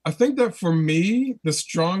 I think that for me, the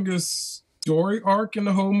strongest story arc in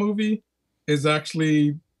the whole movie is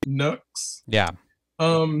actually Nux. Yeah.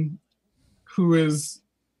 Who is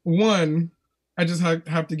one, I just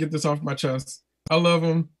have to get this off my chest. I love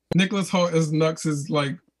him. Nicholas Hoult as Nux is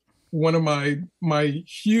like one of my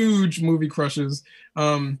huge movie crushes.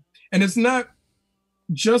 And it's not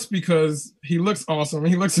just because he looks awesome.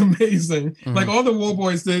 He looks amazing. Like all the War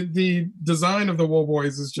Boys, the design of the War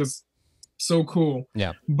Boys is just so cool.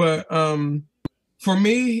 Yeah. But for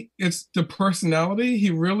me, it's the personality.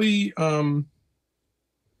 He really, I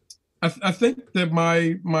think that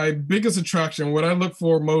my biggest attraction, what I look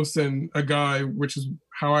for most in a guy, which is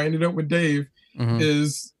how I ended up with Dave,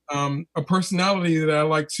 is a personality that I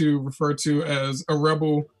like to refer to as a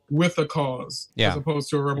rebel with a cause, as opposed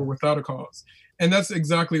to a rebel without a cause. And that's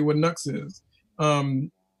exactly what Nux is.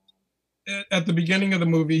 At the beginning of the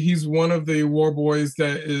movie, he's one of the war boys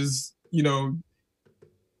that is, you know,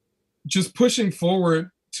 just pushing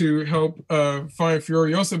forward to help find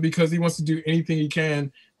Furiosa because he wants to do anything he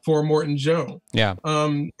can for Morton Joe. Yeah.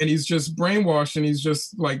 And he's just brainwashed, and he's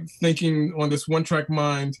just like thinking on this one-track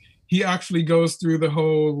mind. He actually goes through the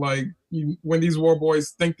whole, like, when these war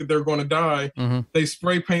boys think that they're going to die, they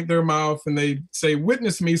spray paint their mouth and they say,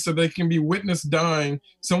 "Witness me," so they can be witnessed dying.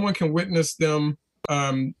 Someone can witness them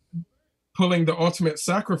pulling the ultimate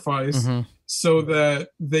sacrifice so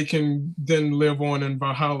that they can then live on in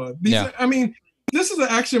Valhalla. I mean, this is an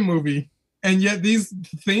action movie, and yet these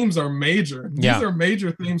themes are major. These are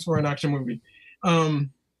major themes for an action movie.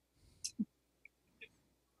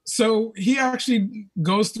 So he actually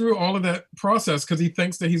goes through all of that process because he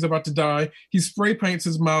thinks that he's about to die. He spray paints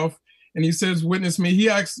his mouth and he says, "Witness me." He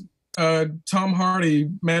asks Tom Hardy,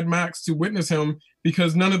 Mad Max, to witness him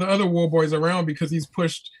because none of the other war boys are around because he's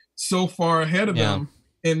pushed so far ahead of them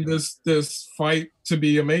in this fight to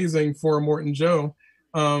be amazing for Morton Joe.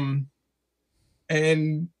 And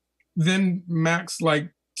then Max like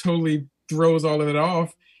totally throws all of it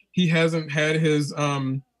off. He hasn't had his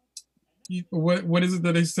what is it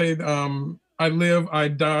that they say? I live, I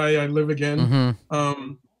die, I live again.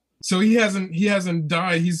 So he hasn't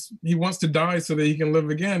died. He wants to die so that he can live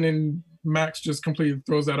again, and Max just completely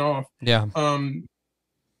throws that off. Yeah.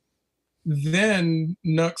 Then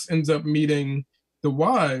Nux ends up meeting the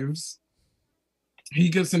wives. He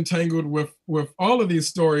gets entangled with all of these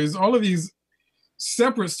stories. All of these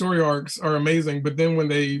separate story arcs are amazing, but then when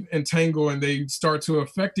they entangle and they start to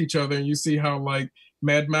affect each other, and you see how like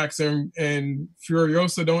Mad Max and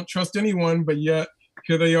Furiosa don't trust anyone, but yet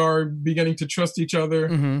here they are beginning to trust each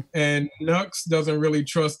other. And Nux doesn't really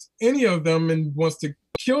trust any of them and wants to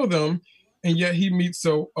kill them. And yet he meets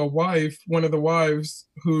a wife, one of the wives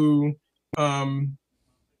who,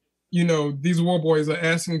 you know, these war boys are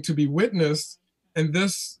asking to be witnessed. And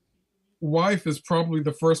this wife is probably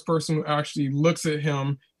the first person who actually looks at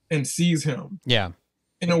him and sees him. Yeah.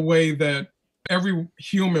 In a way that every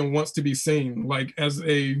human wants to be seen, like as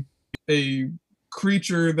a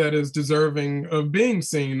creature that is deserving of being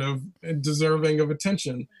seen, of deserving of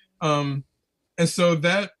attention. And so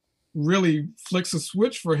that really flicks a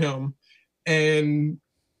switch for him. And,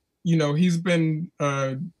 you know, he's been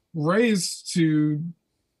raised to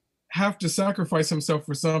have to sacrifice himself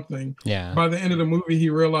for something. Yeah. By the end of the movie, he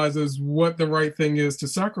realizes what the right thing is to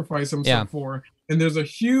sacrifice himself for. And there's a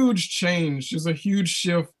huge change. There's a huge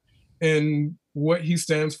shift in what he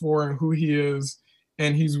stands for and who he is.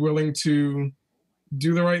 And he's willing to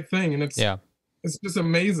do the right thing. And it's just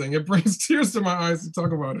amazing. It brings tears to my eyes to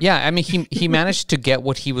talk about it. Yeah. I mean, he managed to get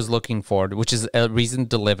what he was looking for, which is a reason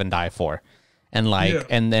to live and die for. And like,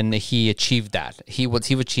 and then he achieved that. He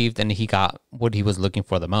achieved, and he got what he was looking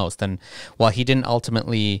for the most. And while he didn't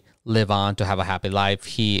ultimately live on to have a happy life,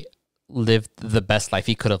 he lived the best life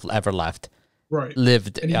he could have ever lived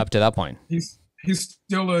up to that point. He's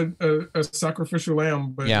still a sacrificial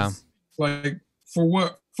lamb, but it's like,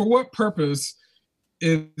 for what purpose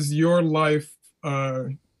is your life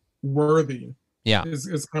worthy? Yeah,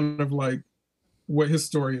 is kind of like what his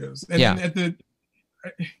story is. And then at the,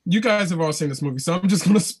 you guys have all seen this movie, so I'm just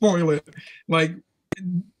going to spoil it. Like,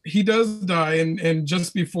 he does die, and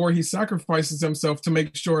just before he sacrifices himself to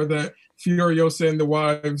make sure that Furiosa and the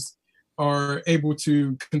wives are able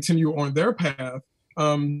to continue on their path,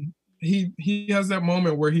 he has that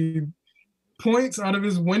moment where he points out of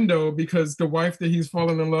his window because the wife that he's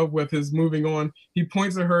fallen in love with is moving on. He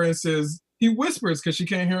points at her and says, he whispers because she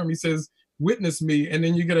can't hear him. He says, "Witness me." And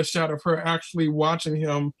then you get a shot of her actually watching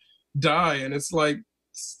him die. And it's like,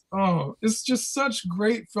 oh, it's just such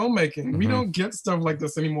great filmmaking. We don't get stuff like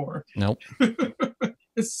this anymore. Nope.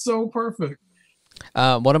 It's so perfect.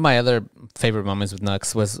 One of my other favorite moments with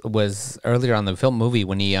Nux was earlier on the movie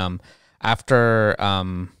when he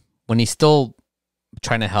when he's still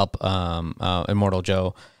trying to help Immortal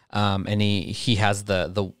Joe, and he has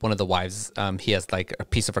the one of the wives, he has like a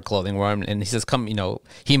piece of her clothing worn, and he says, "Come," you know,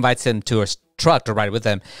 he invites him to his truck to ride with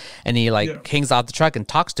him, and he hangs out the truck and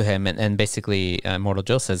talks to him, and basically Immortal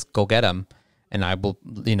Joe says, "Go get him, and I will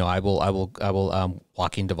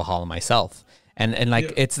walk into Valhalla myself." And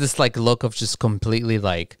like it's this like look of just completely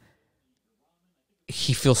like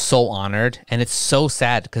he feels so honored, and it's so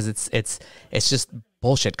sad because it's just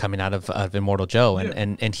bullshit coming out of Immortal Joe,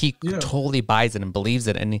 and he totally buys it and believes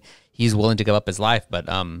it, and he's willing to give up his life, but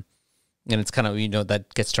and it's kind of, you know,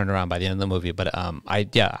 that gets turned around by the end of the movie, but I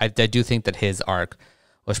do think that his arc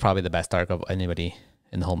was probably the best arc of anybody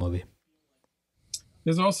in the whole movie.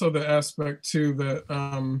 there's also the aspect too that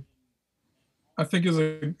I think is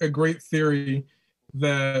a great theory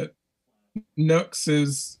that Nux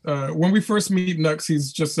is when we first meet Nux,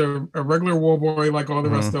 he's just a regular war boy like all the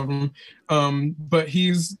rest of them. But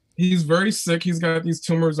he's very sick. He's got these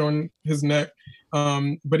tumors on his neck.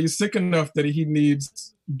 But he's sick enough that he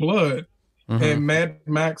needs blood. And Mad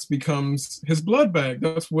Max becomes his blood bag.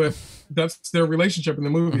 That's their relationship in the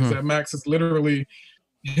movie. Is that Max is literally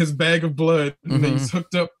his bag of blood, and he's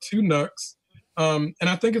hooked up to Nux. And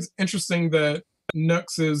I think it's interesting that Nux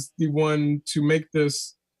is the one to make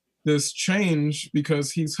this change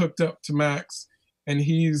because he's hooked up to Max, and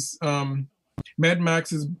he's Mad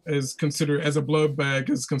Max is considered as a blood bag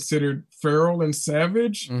is considered feral and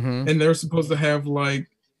savage, and they're supposed to have like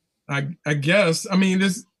I guess I mean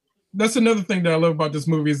that's another thing that I love about this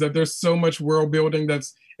movie is that there's so much world building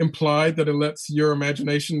that's implied that it lets your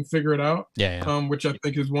imagination figure it out, which I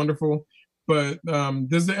think is wonderful. But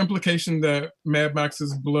there's the implication that Mad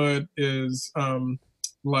Max's blood is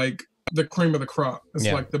like the cream of the crop. It's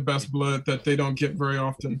like the best blood that they don't get very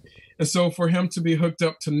often. And so for him to be hooked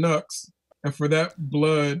up to Nux and for that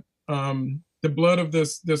blood, the blood of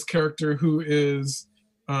this character who is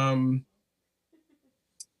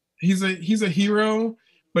he's a hero,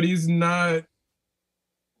 but he's not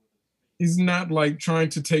like trying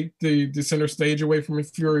to take the center stage away from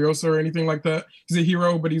Furiosa or anything like that. He's a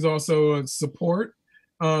hero, but he's also a support.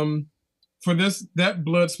 For that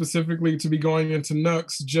blood specifically to be going into Nux,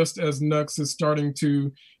 just as Nux is starting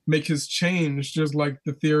to make his change, just like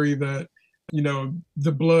the theory that, you know,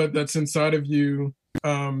 the blood that's inside of you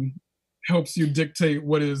helps you dictate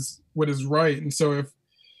what is right. And so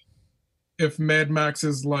if Mad Max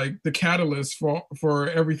is like the catalyst for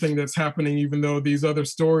everything that's happening, even though these other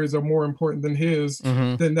stories are more important than his,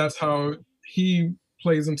 then that's how he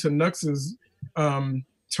plays into Nux's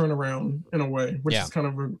turnaround in a way, which is kind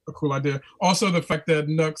of a cool idea. Also, the fact that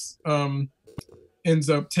Nux ends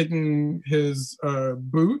up taking his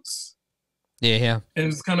boots. And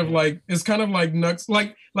it's kind of like Nux,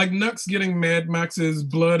 like Nux getting Mad Max's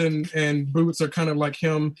blood and boots are kind of like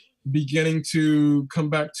him beginning to come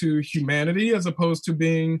back to humanity as opposed to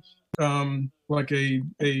being like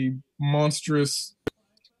a monstrous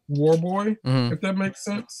war boy, if that makes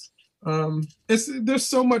sense. There's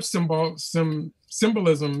so much symbolism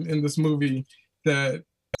in this movie that,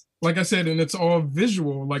 like I said, and it's all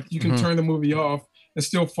visual. Like you can turn the movie off and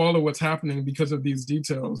still follow what's happening because of these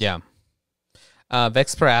details.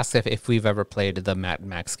 Vexper asked if we've ever played the Mad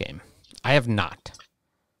Max game. I have not.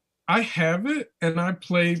 I have it, and I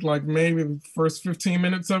played like maybe the first 15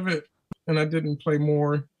 minutes of it, and I didn't play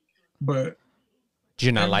more. But did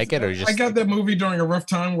you not like it, or just? I got that movie during a rough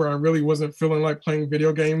time where I really wasn't feeling like playing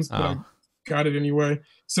video games, but I got it anyway.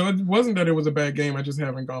 So it wasn't that it was a bad game. I just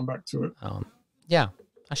haven't gone back to it. Yeah,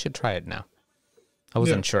 I should try it now. I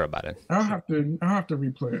wasn't sure about it. I'll have to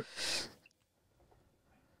replay it.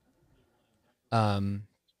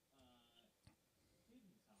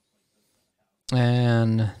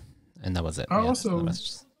 And that was it. I also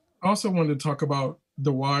wanted to talk about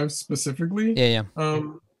the wives specifically.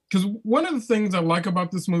 Because one of the things I like about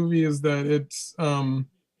this movie is that it's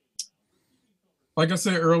like I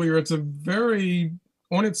said earlier, it's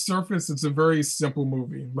on its surface, it's a very simple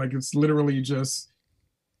movie. Like it's literally just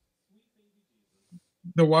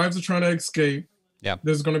the wives are trying to escape.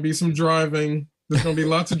 There's going to be some driving. There's going to be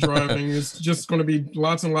lots of driving. It's just going to be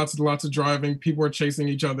lots and lots of driving. People are chasing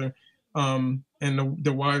each other. And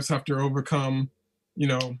the wives have to overcome, you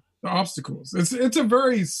know, the obstacles. It's a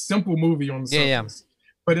very simple movie on the surface,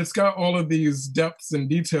 but it's got all of these depths and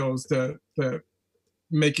details that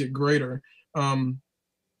make it greater. One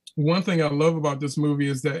thing I love about this movie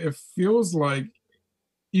is that it feels like,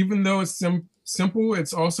 even though it's simple,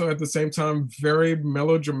 it's also at the same time very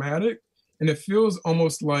melodramatic, and it feels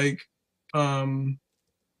almost like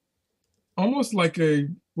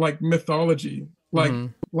mythology,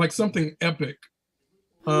 like something epic.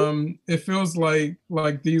 It feels like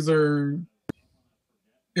these are,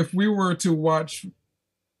 if we were to watch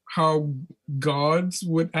how gods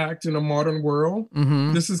would act in a modern world,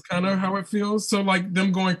 this is kind of how it feels. So like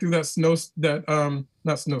them going through that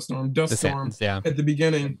dust storm at the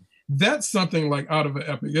beginning, that's something like out of an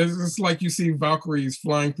epic. It's like you see Valkyries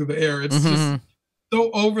flying through the air. It's just so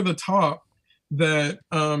over the top that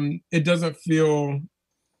it doesn't feel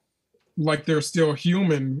like they're still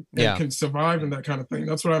human and can survive in that kind of thing.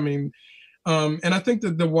 That's what I mean. And I think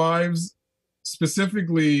that the wives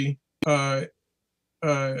specifically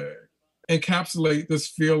encapsulate this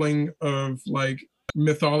feeling of like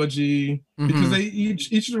mythology, because they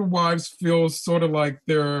each of the wives feels sort of like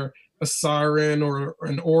they're a siren or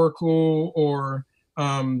an oracle or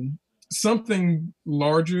something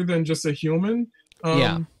larger than just a human.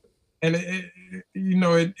 Yeah. And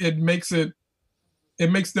it makes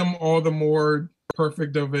them all the more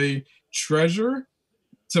perfect of a treasure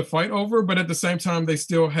to fight over, but at the same time they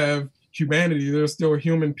still have humanity. They're still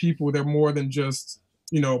human people. They're more than just,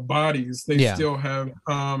 bodies. They Yeah. still have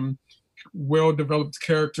well developed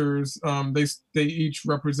characters. They each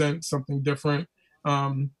represent something different.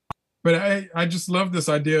 But I just love this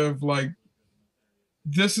idea of like,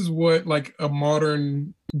 this is what like a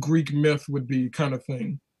modern Greek myth would be, kind of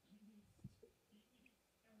thing.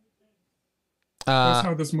 That's Uh,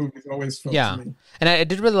 how this movie's always felt to yeah. me. And I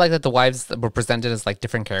did really like that the wives were presented as like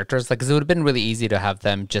different characters. Like, 'cause it would have been really easy to have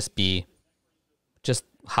them just be just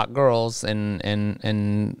hot girls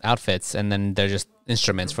in outfits, and then they're just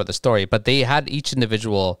instruments for the story. But they had each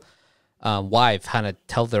individual wife kind of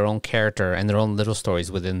tell their own character and their own little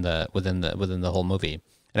stories within the whole movie.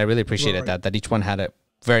 And I really appreciated Right. that each one had a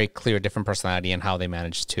very clear different personality and how they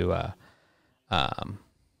managed um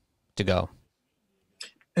to go.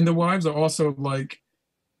 And the wives are also like,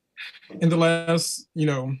 in the last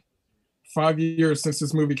 5 years since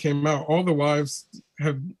this movie came out, all the wives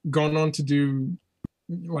have gone on to do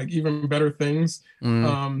like even better things.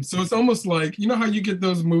 Mm, So it's almost like, how you get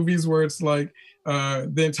those movies where it's like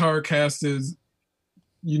the entire cast is,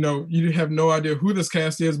 you have no idea who this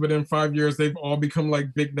cast is, but in 5 years they've all become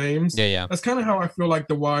like big names. yeah, yeah. That's kind of how I feel like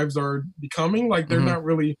the wives are becoming. Like they're Hmm. not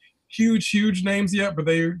really huge names yet, but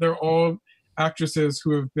they're all actresses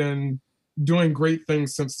who have been doing great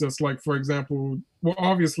things since this. Like for example, well,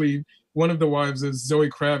 obviously one of the wives is Zoe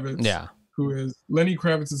Kravitz, Yeah. who is Lenny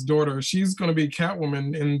Kravitz's daughter. She's going to be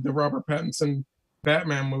Catwoman in the Robert Pattinson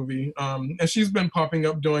Batman movie, and she's been popping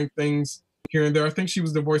up doing things here and there. I think she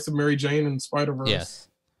was the voice of Mary Jane in Spider Verse. Yes.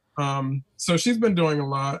 So she's been doing a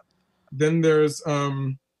lot. Then there's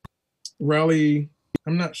Raleigh.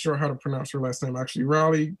 I'm not sure how to pronounce her last name actually.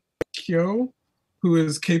 Raleigh Kyo, who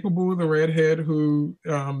is capable, the redhead who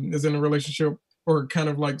is in a relationship or kind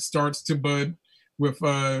of like starts to bud with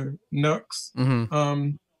Nux. Hmm.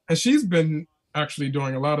 And she's been actually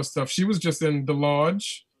doing a lot of stuff. She was just in The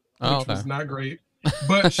Lodge, Oh, which okay. was not great,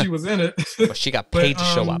 but she was in it. But she got But paid to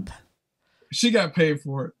show up. she got paid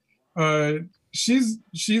for it.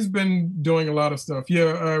 She's been doing a lot of stuff.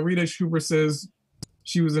 Yeah, Rita Schuber says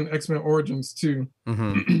she was in X-Men Origins too.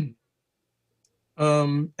 Hmm.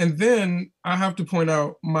 And then I have to point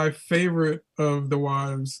out my favorite of the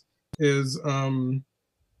wives is the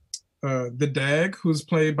Dag, who's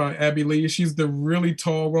played by Abby Lee. She's the really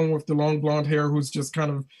tall one with the long blonde hair, who's just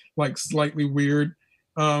kind of like slightly weird.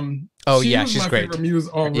 Oh, she yeah, was she's my great. favorite muse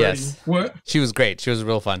already. Yes. What? She was great. She was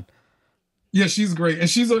real fun. Yeah, she's great, and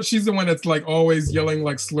she's the one that's like always yelling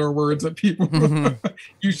like slur words at people. Mhm.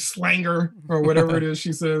 You slanger or whatever it is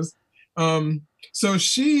she says. So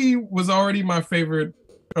she was already my favorite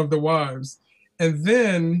of the wives, and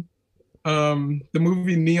then the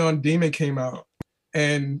movie Neon Demon came out,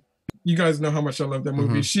 and you guys know how much I love that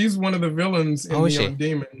movie. Mhm. She's one of the villains in Oh, is she? Neon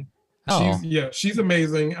Demon. Oh. She's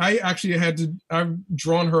amazing. I've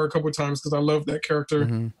drawn her a couple of times because I love that character,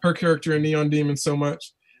 Hmm. her character in Neon Demon so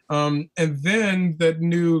much. And then that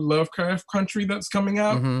new Lovecraft Country that's coming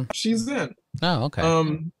out, Hmm. she's in. Oh, okay.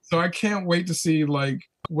 So I can't wait to see like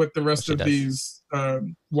what the rest She of does. these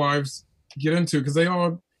wives get into, because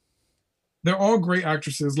they're all great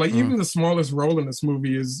actresses. Like even the smallest role in this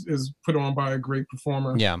movie is put on by a great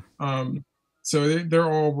performer. Yeah. So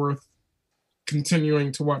they're all worth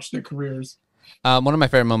continuing to watch their careers. One of my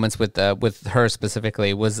favorite moments with her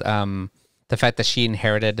specifically was the fact that she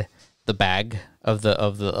inherited the bag of the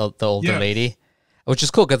older Yes. lady, which is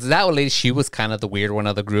cool because that old lady, she was kind of the weird one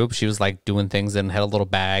of the group. She was like doing things and had a little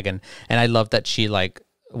bag, and I love that she, like,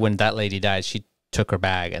 when that lady died, she took her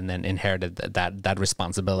bag and then inherited that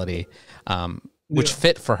responsibility, which Yeah.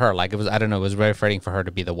 fit for her. Like, it was, I don't know, it was very fitting for her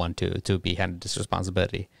to be the one to be handed this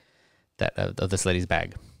responsibility that of this lady's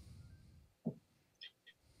bag.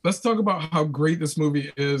 Let's talk about how great this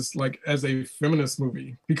movie is, like as a feminist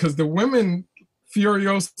movie, because the women,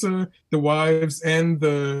 Furiosa, the wives, and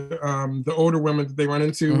the older women that they run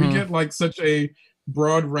into, we Mhm. get like such a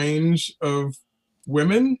broad range of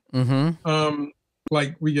women. Mm-hmm.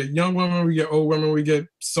 Like we get young women, we get old women, we get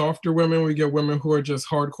softer women, we get women who are just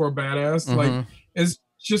hardcore badass. Like Mhm. it's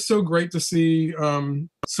just so great to see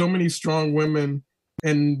so many strong women,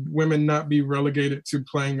 and women not be relegated to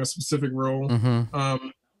playing a specific role. Mm-hmm.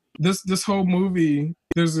 This whole movie,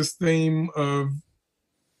 there's this theme of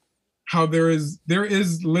how there is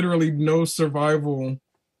literally no survival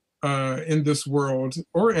in this world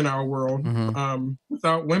or in our world Mm-hmm.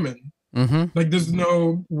 without women. Mm-hmm. Like there's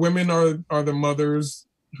no women are the mothers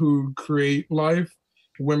who create life,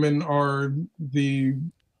 women are the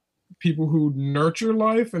people who nurture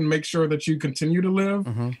life and make sure that you continue to live.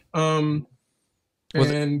 Well,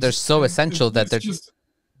 And they're so essential that it's just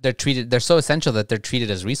they're treated. They're so essential that they're treated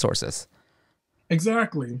as resources.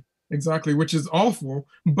 exactly, which is awful,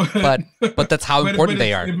 but But that's how important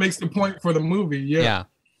they are. it makes the point for the movie. Yeah. Yeah.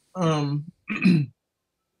 Um,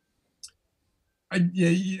 I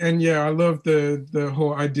love the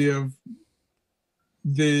whole idea of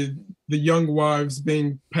the young wives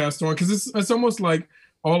being passed on, because it's almost like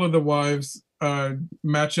all of the wives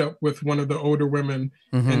match up with one of the older women,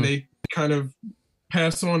 and they kind of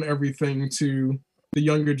pass on everything to the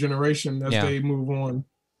younger generation as they move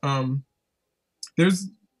on. There's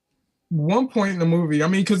one point in the movie, I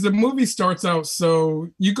mean, because the movie starts out, so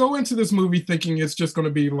you go into this movie thinking it's just going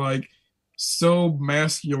to be like so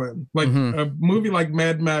masculine, like a movie like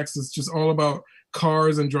Mad Max is just all about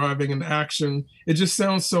cars and driving and action. It just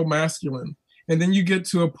sounds so masculine. And then you get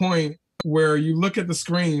to a point where you look at the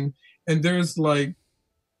screen and there's like,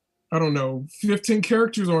 I don't know, 15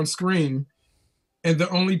 characters on screen, and the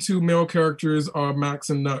only two male characters are Max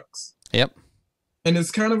and Nux. Yep. And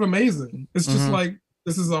it's kind of amazing. It's just like,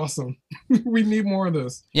 this is awesome. We need more of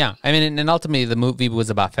this. Yeah. I mean, and ultimately the movie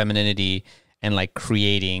was about femininity and like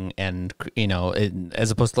creating, and, you know,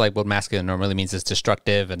 as opposed to like what masculine normally means is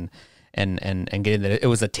destructive and getting that, it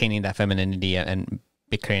was attaining that femininity and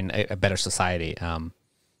becoming a better society,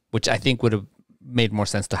 which I think would have made more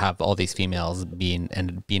sense to have all these females being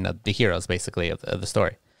the heroes basically of the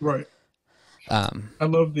story. Right. I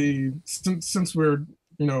love since we're,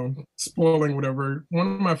 you know, spoiling whatever, one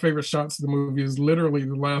of my favorite shots of the movie is literally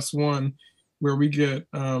the last one where we get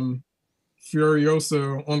Furiosa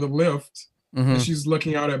on the lift, and she's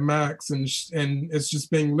looking out at Max, and it's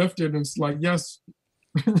just being lifted, and it's like, yes,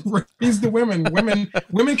 raise the women.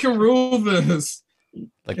 Women can rule this.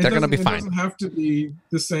 Like, they're gonna be fine. It doesn't have to be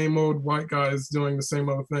the same old white guys doing the same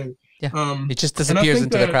old thing. Yeah, it just disappears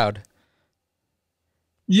into the crowd.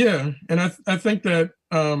 Yeah, and I think that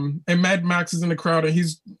and Mad Max is in the crowd, and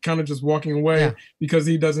he's kind of just walking away because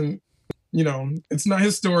he doesn't, you know, it's not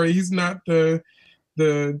his story. He's not the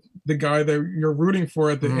guy that you're rooting for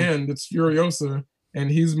at the end. It's Furiosa, and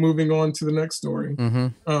he's moving on to the next story.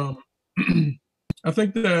 I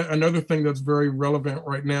think that another thing that's very relevant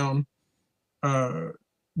right now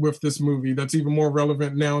with this movie, that's even more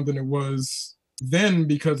relevant now than it was then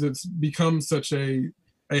because it's become such a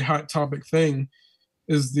hot topic thing,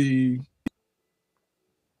 is the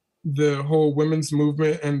whole women's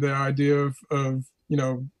movement and the idea of you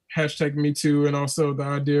know, #MeToo, and also the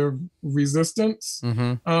idea of resistance.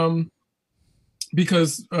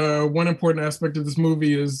 Because one important aspect of this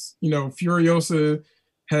movie is, you know, Furiosa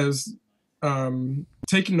has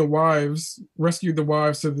taken the wives, rescued the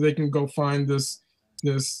wives so that they can go find this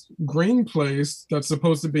green place that's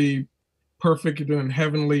supposed to be perfect and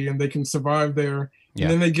heavenly, and they can survive there. And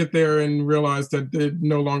then they get there and realize that it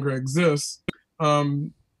no longer exists.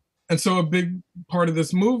 And so a big part of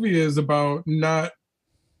this movie is about not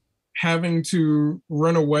having to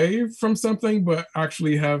run away from something, but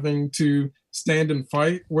actually having to stand and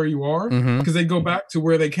fight where you are, because they go back to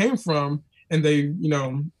where they came from, and they, you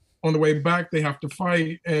know, on the way back, they have to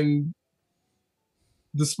fight, and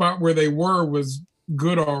the spot where they were was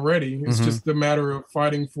good already. It's just a matter of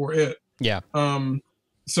fighting for it. Yeah.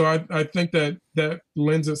 So I think that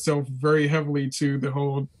lends itself very heavily to the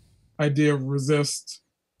whole idea of resist,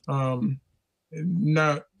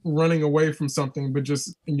 not running away from something, but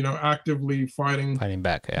just, you know, actively fighting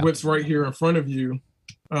back, what's right here in front of you,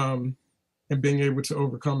 and being able to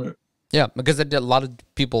overcome it. Yeah, because a lot of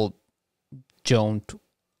people don't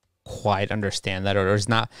quite understand that, or is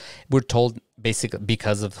not. We're told basically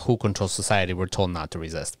because of who controls society, we're told not to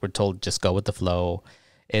resist. We're told just go with the flow,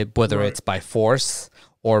 whether it's by force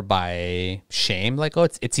or by shame. Like, oh,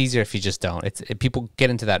 it's easier if you just don't. People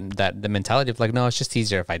get into the mentality of like, no, it's just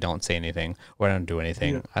easier if I don't say anything or I don't do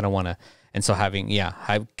anything. Yeah. I don't want to. And so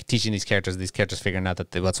teaching these characters figuring out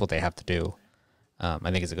that that's what they have to do,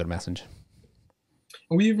 I think is a good message.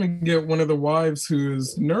 We even get one of the wives who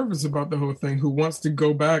is nervous about the whole thing, who wants to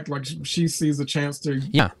go back. Like, she sees a chance to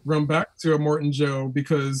run back to a Morton Joe,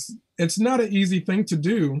 because it's not an easy thing to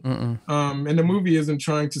do. And the movie isn't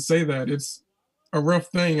trying to say that. It's a rough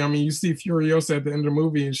thing. I mean, you see Furiosa at the end of the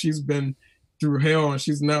movie, and she's been through hell, and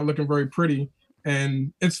she's not looking very pretty.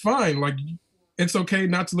 And it's fine. Like, it's okay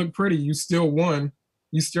not to look pretty. You still won.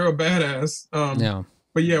 You still a badass.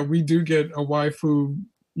 But yeah, we do get a wife who,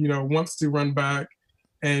 you know, wants to run back.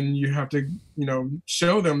 And you have to, you know,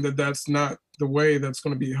 show them that that's not the way that's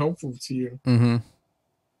going to be helpful to you.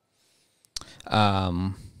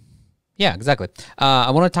 Yeah, exactly.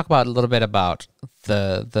 I want to talk about a little bit about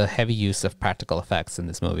the heavy use of practical effects in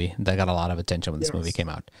this movie. That got a lot of attention when this movie Yes. came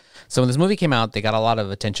out. So when this movie came out, they got a lot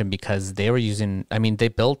of attention because they were using. I mean, they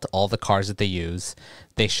built all the cars that they use.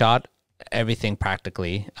 They shot everything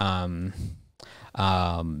practically.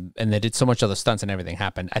 And they did so much other stunts and everything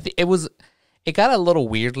happened. I think it got a little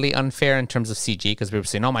weirdly unfair in terms of CG because we were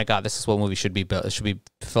saying, "Oh my God, this is what movie should be built. It should be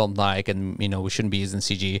filmed like," and we shouldn't be using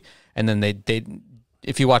CG. And then they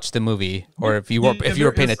if you watch the movie or if you were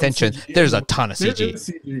There paying is some attention, CG there's a ton of there CG. is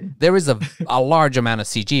CG. There is a large amount of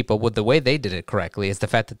CG, but with the way they did it correctly is the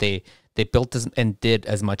fact that they built this and did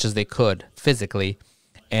as much as they could physically,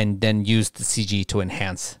 and then used the CG to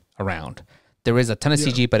enhance around. There is a ton of Yeah.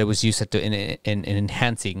 CG, but it was used in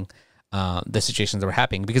enhancing the situations that were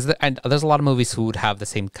happening. Because and there's a lot of movies who would have the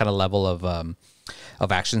same kind of level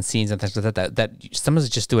of action scenes and things like that some of us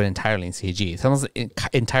just do it entirely in CG. Some of the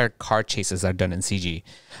entire car chases are done in CG,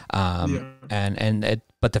 Yeah.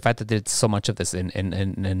 but the fact that they did so much of this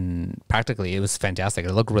in practically, it was fantastic.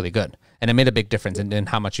 It looked really good, and it made a big difference in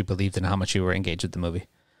how much you believed and how much you were engaged with the movie.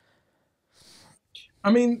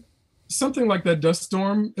 I mean, something like that dust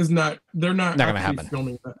storm is not. They're not Not gonna actually happen.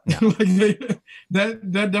 filming that. No.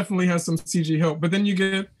 That definitely has some CG help. But then you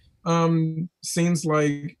get scenes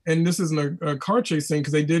like, and this isn't a car chase scene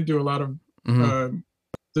because they did do a lot of Hmm. uh,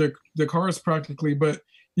 the cars practically, but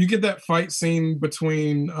you get that fight scene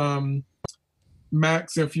between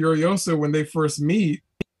Max and Furiosa when they first meet,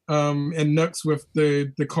 and Nux with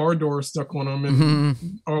the car door stuck on him and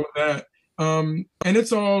Hmm. all of that. And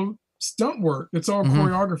it's all stunt work. It's all Hmm.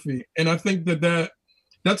 choreography. And I think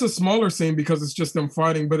that's a smaller scene because it's just them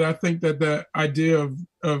fighting. But I think that idea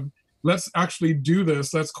of let's actually do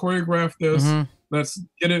this. Let's choreograph this. Hmm. Let's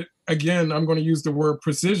get it again. I'm going to use the word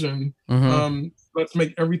precision. Hmm. Let's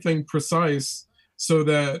make everything precise so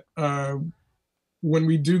that when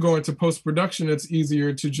we do go into post production, it's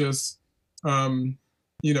easier to just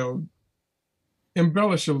you know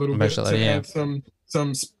embellish a little bit Especially, to yeah. add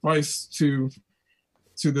some spice to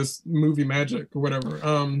this movie magic or whatever.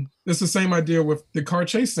 It's the same idea with the car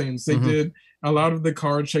chase scenes. They Hmm. did a lot of the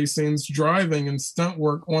car chase scenes, driving and stunt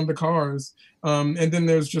work on the cars, and then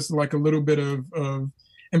there's just like a little bit of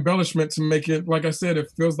embellishment to make it, like I said, it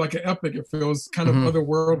feels like an epic. It feels kind of Hmm.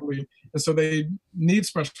 otherworldly, and so they need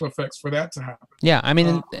special effects for that to happen. Yeah, I mean,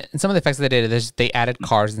 Um, in some of the effects that they did, they added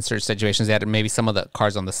cars in certain situations. They added maybe some of the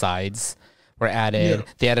cars on the sides were yeah, added.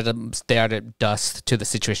 They added dust to the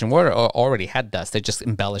situation where it already had dust. They just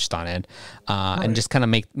embellished on it, and right. just kind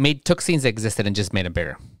of made took scenes that existed and just made it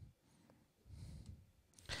bigger.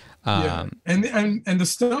 Yeah, Um, and the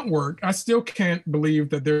stunt work, I still can't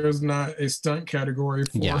believe that there's not a stunt category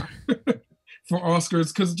yeah. for Oscars.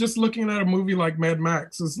 Because just looking at a movie like Mad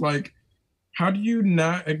Max is like, how do you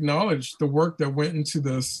not acknowledge the work that went into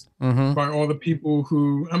this Hmm. by all the people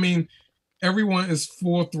who? I mean, everyone is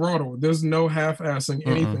full throttle. There's no half-assing Mm-mm.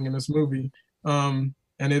 anything in this movie, and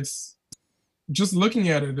it's just looking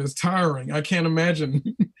at it is tiring. I can't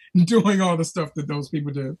imagine doing all the stuff that those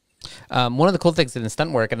people did. One of the cool things in the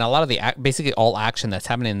stunt work and a lot of the basically all action that's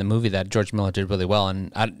happening in the movie that George Miller did really well,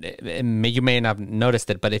 and you may not have noticed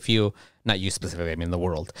it, but if you, not you specifically, I mean the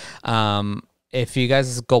world, if you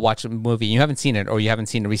guys go watch a movie and you haven't seen it or you haven't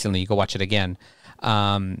seen it recently, you go watch it again.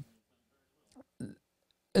 Um,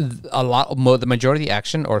 the majority of the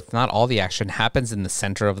action, or if not all the action, happens in the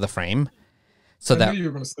center of the frame. So I knew that you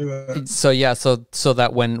were going to say that. so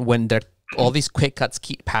that when there all these quick cuts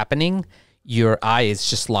keep happening, your eye is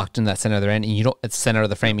just locked in that center of the end, and you don't it's center of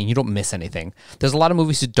the frame, and you don't miss anything. There's a lot of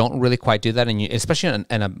movies who don't really quite do that, and you, especially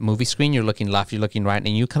in a movie screen, you're looking left, you're looking right,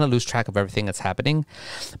 and you kind of lose track of everything that's happening.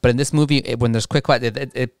 But in this movie, when there's quick cut,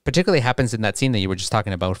 it particularly happens in that scene that you were just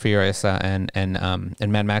talking about, Furiosa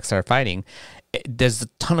and Mad Max are fighting. There's a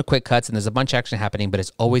ton of quick cuts, and there's a bunch of action happening, but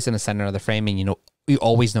it's always in the center of the frame, and you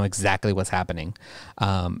always know exactly what's happening.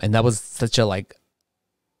 And that was such a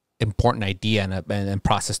important idea and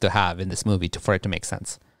process to have in this movie for it to make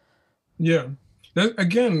sense. Yeah. That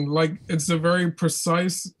again, like it's a very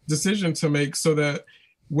precise decision to make so that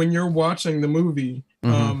when you're watching the movie,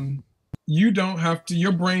 Hmm. you don't have to,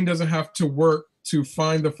 your brain doesn't have to work to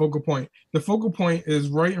find the focal point. The focal point is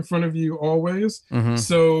right in front of you always. Hmm.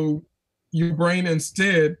 So your brain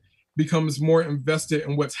instead becomes more invested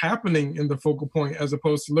in what's happening in the focal point as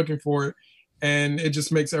opposed to looking for it. And it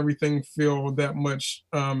just makes everything feel that much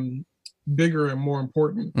bigger and more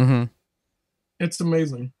important. Hmm. It's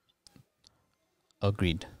amazing.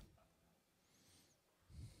 Agreed.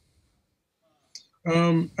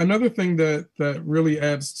 Another thing that really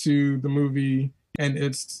adds to the movie and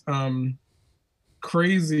its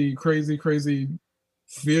crazy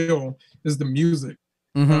feel is the music.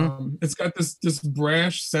 Mm-hmm. It's got this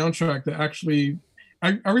brash soundtrack that actually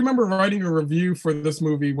I remember writing a review for this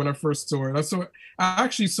movie when I first saw it. I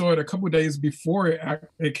actually saw it a couple days before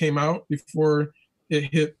it came out, before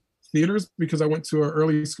it hit theaters, because I went to an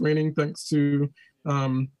early screening thanks to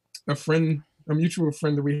um, a mutual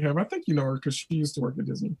friend that we have. I think you know her because she used to work at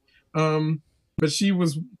Disney. But she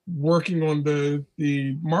was working on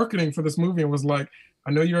the marketing for this movie and was like,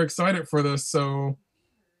 "I know you're excited for this, so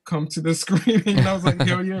come to this screening." And I was like,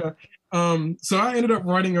 "Hell yeah!" So I ended up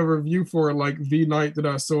writing a review for it like the night that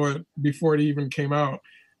I saw it before it even came out.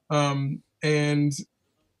 And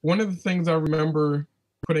one of the things I remember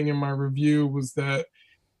putting in my review was that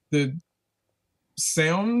the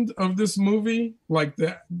sound of this movie, like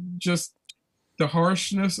that, just the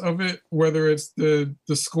harshness of it, whether it's the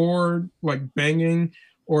score like banging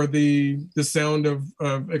or the sound of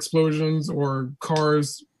explosions or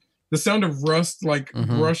cars, the sound of rust like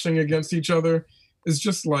brushing against each other is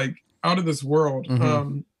just like out of this world.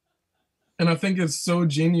 And I think it's so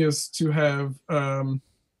genius to have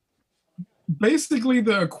basically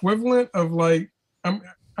the equivalent of like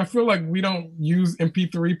I feel like we don't use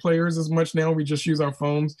MP3 players as much now. We just use our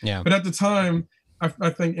phones. Yeah. But at the time,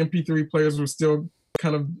 I think MP3 players were still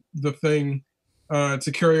kind of the thing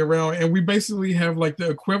to carry around. And we basically have like the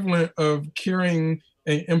equivalent of carrying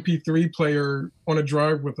an MP3 player on a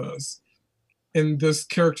drive with us. And this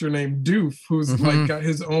character named Doof, who's like got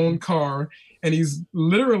his own car, and he's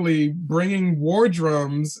literally bringing war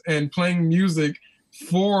drums and playing music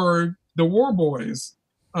for the War Boys.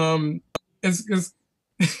 It's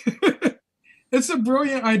it's a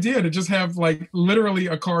brilliant idea to just have like literally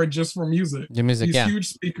a car just for music. The music, these huge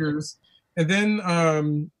speakers. And then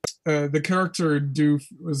the character Doof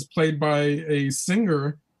was played by a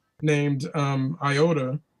singer named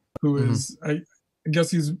Iota, who is I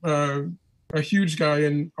guess he's a huge guy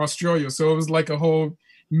in Australia. So it was like a whole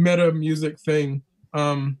meta music thing.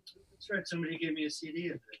 That's right. Somebody gave me a CD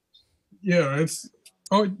of it. Yeah, it's.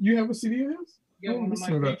 Oh, you have a CD of his? Yeah, one of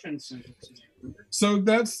my patrons sent it to me. So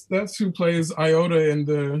that's who plays Iota in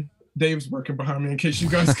the. Dave's working behind me in case you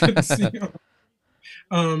guys couldn't see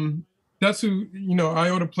him. That's who, you know,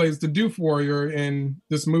 Iota plays the Doof Warrior in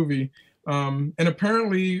this movie. And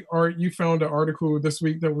apparently, Art, you found an article this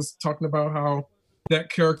week that was talking about how that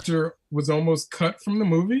character was almost cut from the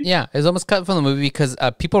movie. Yeah, it was almost cut from the movie because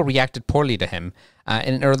people reacted poorly to him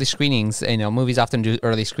in early screenings. You know, movies often do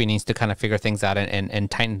early screenings to kind of figure things out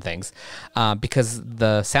and tighten things because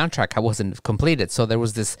the soundtrack wasn't completed. So there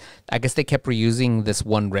was this. I guess they kept reusing this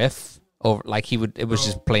one riff over, like it was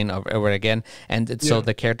just playing over again, and so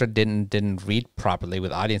the character didn't read properly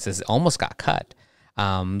with audiences. It almost got cut.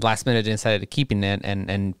 Last minute they decided to keeping it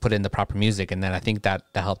and put in the proper music, and then I think that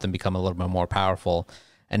helped him become a little bit more powerful.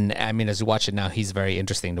 And I mean, as you watch it now, he's very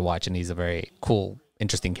interesting to watch, and he's a very cool,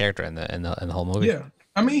 interesting character in the whole movie. Yeah,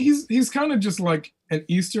 I mean, he's kind of just like an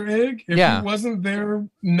Easter egg. If he wasn't there,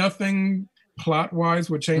 nothing plot wise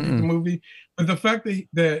would change the movie. But the fact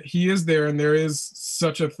that he is there, and there is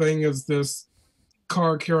such a thing as this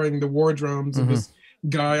car carrying the war drums and this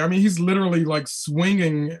guy, I mean, he's literally like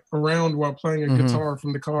swinging around while playing a guitar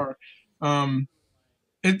from the car.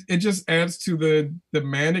 It just adds to the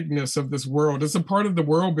manicness of this world. It's a part of the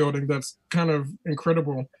world building that's kind of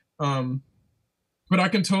incredible. But I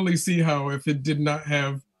can totally see how if it did not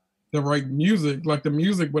have the right music, like the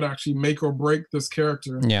music would actually make or break this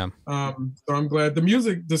character. Yeah. So I'm glad the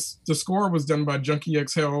music, the score was done by Junkie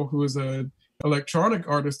XL, who is a electronic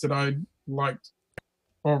artist that I liked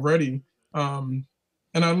already. And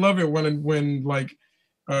I love it when like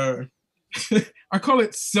I call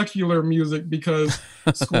it secular music because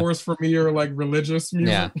scores for me are like religious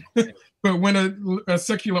music. Yeah. But when a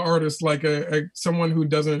secular artist, like someone who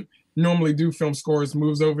doesn't normally do film scores,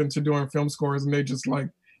 moves over into doing film scores, and they just like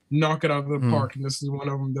knock it out of the park. And this is one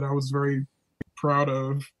of them that I was very proud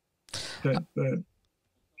of, that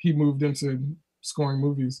he moved into scoring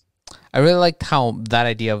movies. I really liked how that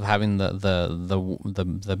idea of having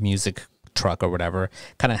the music truck or whatever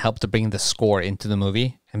kind of helped to bring the score into the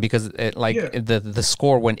movie, and because it the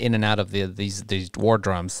score went in and out of these war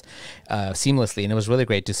drums seamlessly, and it was really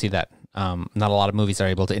great to see that. Not a lot of movies are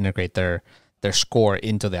able to integrate their score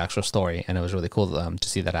into the actual story, and it was really cool to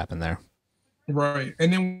see that happen there. Right,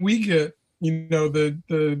 and then we get, you know,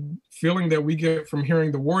 the feeling that we get from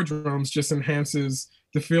hearing the war drums just enhances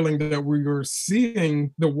the feeling that we were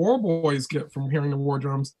seeing the War Boys get from hearing the war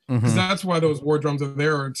drums, because that's why those war drums are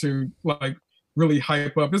there, to like really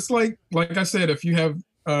hype up. It's like I said, if you have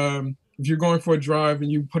if you're going for a drive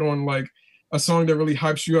and you put on like a song that really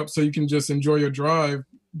hypes you up so you can just enjoy your drive,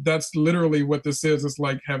 that's literally what this is. It's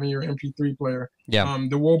like having your MP3 player. Yeah.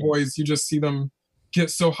 The War Boys, you just see them get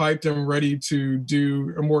so hyped and ready to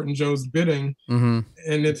do Immortan Joe's bidding, and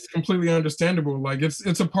it's completely understandable. Like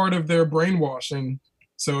it's a part of their brainwashing.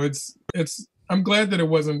 So it's I'm glad that it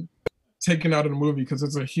wasn't taken out of the movie because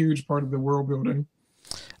it's a huge part of the world building.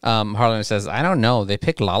 Harlan says, I don't know. They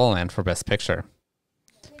picked La La Land for Best Picture.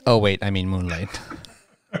 Oh, wait, I mean Moonlight.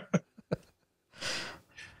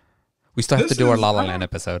 We still have to do our La La Land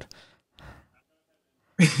episode.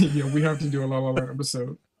 Yeah, we have to do a La La Land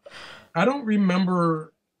episode. I don't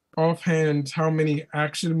remember offhand how many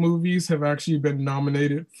action movies have actually been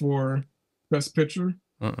nominated for Best Picture.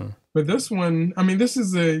 But this one, I mean, this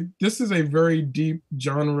is a very deep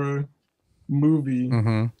genre movie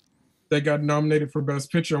that got nominated for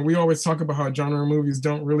Best Picture. And we always talk about how genre movies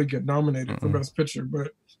don't really get nominated for Best Picture,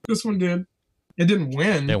 but this one did. It didn't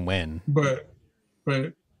win. Didn't win. But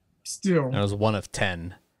still. It was 1 of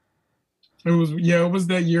 10. It was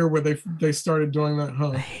that year where they started doing that,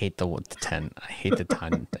 huh? I hate the 10. I hate the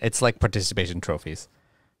 10. It's like participation trophies.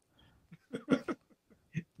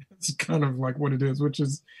 It's kind of like what it is, which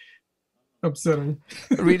is upsetting.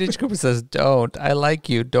 Reed H. Cooper says, "Don't. I like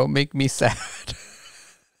you. Don't make me sad."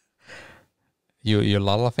 You're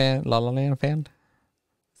La La Land fan?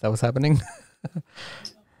 Is that what's happening?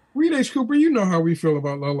 Reed H. Cooper, you know how we feel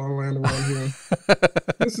about La La Land around here.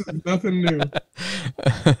 This is nothing new.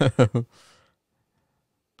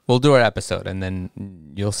 We'll do our episode, and then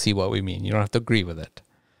you'll see what we mean. You don't have to agree with it,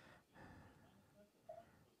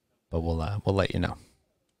 but we'll let you know.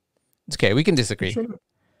 It's okay. We can disagree. Sure.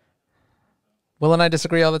 Will and I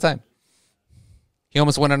disagree all the time. He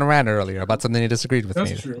almost went on a rant earlier about something he disagreed with me.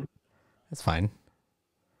 That's true. That's fine.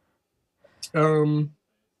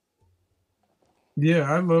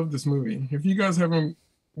 Yeah, I love this movie. If you guys haven't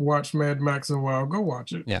watched Mad Max in a while, go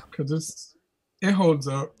watch it. Yeah, because it holds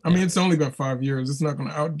up. I mean, it's only been 5 years. It's not going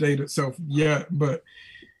to outdate itself yet, but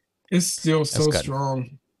it's still so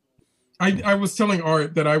strong. I was telling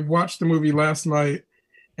Art that I watched the movie last night,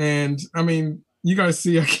 and I mean, you guys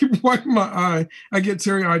see I keep wiping my eye. I get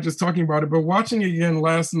teary-eyed just talking about it, but watching it again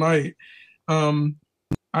last night, I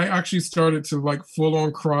actually started to like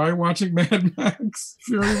full-on cry watching Mad Max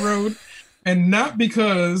Fury Road, and not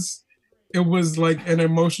because it was like an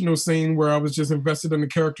emotional scene where I was just invested in the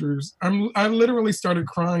characters. I literally started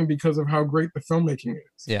crying because of how great the filmmaking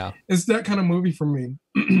is. Yeah, it's that kind of movie for me.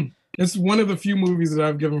 It's one of the few movies that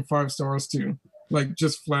I've given 5 stars to, like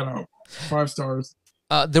just flat out 5 stars.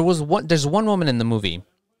 There's one moment in the movie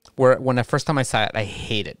where when the first time I saw it, I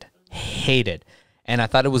hated, and I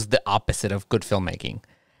thought it was the opposite of good filmmaking.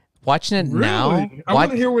 Watching it now, I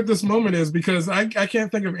want to hear what this moment is because I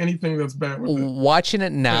can't think of anything that's bad with it. Watching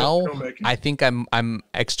it now, I think I'm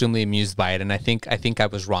extremely amused by it, and I think I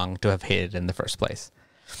was wrong to have hated it in the first place.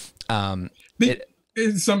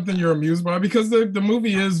 It's something you're amused by because the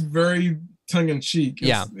movie is very tongue-in-cheek.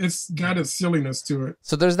 It's got its silliness to it.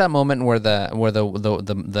 So there's that moment where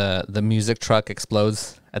the music truck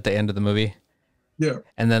explodes at the end of the movie. Yeah,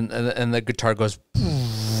 and then the guitar goes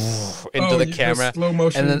into the camera, slow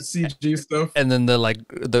motion, and then CG stuff, and then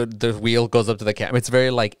the wheel goes up to the camera. It's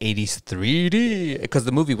very like 80s 3D because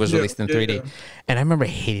the movie was released in 3D, and I remember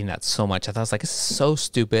hating that so much. I thought, this is so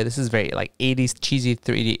stupid. This is very like 80s cheesy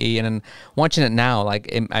 3D, and then watching it now, like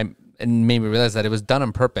it made me realize that it was done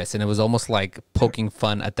on purpose, and it was almost like poking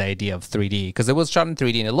fun at the idea of 3D because it was shot in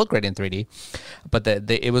 3D and it looked great in 3D, but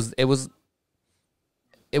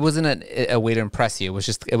it wasn't a way to impress you. It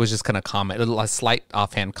was just kind of comment, a slight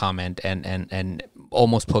offhand comment, and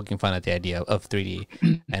almost poking fun at the idea of 3D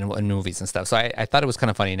and movies and stuff. So I thought it was kind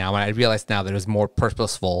of funny now, and I realized now that it was more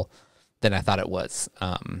purposeful than I thought it was.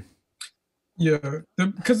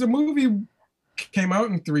 Because the movie came out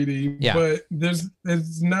in 3D, but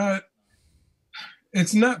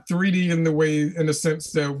it's not 3D in the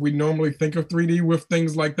sense that we normally think of 3D with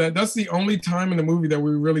things like that. That's the only time in the movie that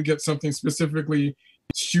we really get something specifically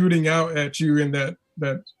shooting out at you in that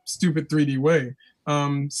stupid 3D way.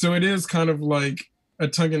 So it is kind of like a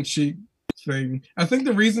tongue-in-cheek thing. I think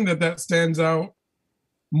the reason that stands out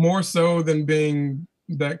more so than being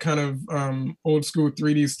that kind of old school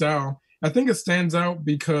 3D style, I think it stands out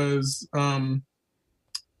because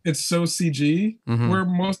it's so CG where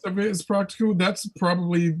most of it is practical. That's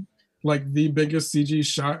probably like the biggest CG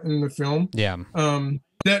shot in the film. Yeah.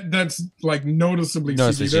 That's like noticeably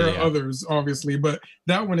CG. There are others, obviously, but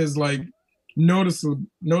that one is like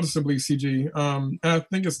noticeably CG. And I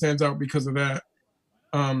think it stands out because of that.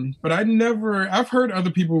 But I've heard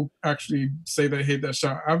other people actually say they hate that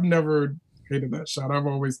shot. I've never hated that shot. I've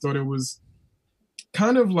always thought it was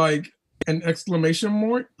kind of like an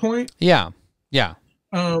exclamation point. Yeah.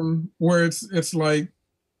 Where it's like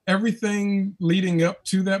everything leading up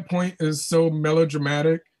to that point is so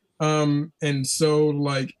melodramatic, and so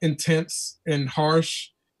like intense and harsh.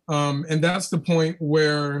 And that's the point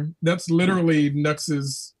where that's literally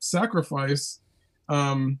Nux's sacrifice.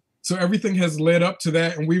 So everything has led up to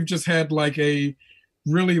that, and we've just had like a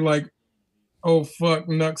really like, oh fuck,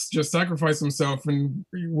 Nux just sacrificed himself, and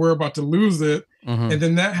we're about to lose it. Mm-hmm. And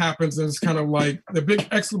then that happens, and it's kind of like the big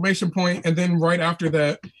exclamation point, and then right after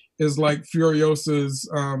that is like Furiosa's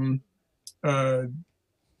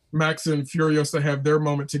Max and Furiosa have their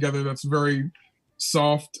moment together that's very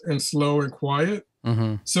soft and slow and quiet.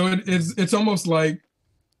 Mm-hmm. So it's almost like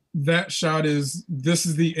that shot is, this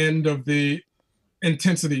is the end of the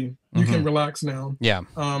intensity. You can relax now. Yeah.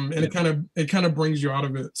 And it kind of brings you out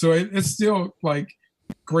of it. So it's still like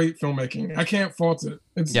great filmmaking. I can't fault it.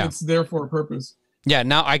 It's there for a purpose. Yeah.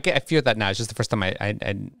 Now I feel that now. It's just the first time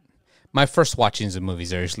I my first watchings of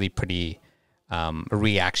movies are usually pretty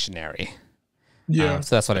reactionary. Yeah.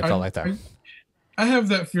 So that's what I felt like there. I have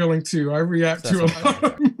that feeling too. I react to a lot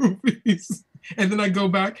of movies, and then I go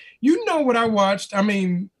back. You know what I watched? I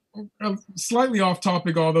mean, slightly off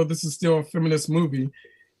topic, although this is still a feminist movie.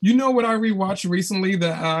 You know what I rewatched recently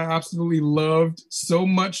that I absolutely loved so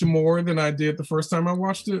much more than I did the first time I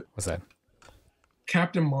watched it? What's that?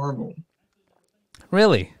 Captain Marvel.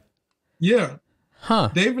 Really? Yeah. Huh.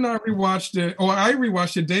 Dave and I rewatched it. Or I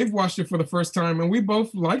rewatched it. Dave watched it for the first time, and we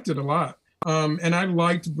both liked it a lot. And I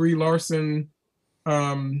liked Brie Larson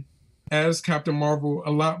as Captain Marvel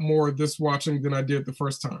a lot more this watching than I did the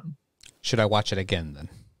first time. Should I watch it again then?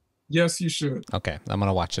 Yes, you should. Okay, I'm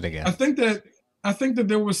gonna watch it again. I think that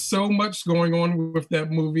there was so much going on with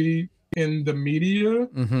that movie in the media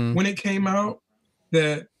when it came out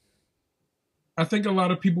that I think a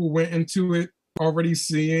lot of people went into it already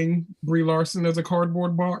seeing Brie Larson as a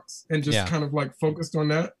cardboard box and just kind of like focused on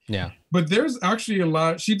that. Yeah. But there's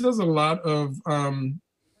actually she does a lot of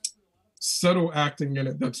subtle acting in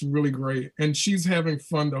it that's really great. And she's having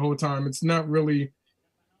fun the whole time. It's not really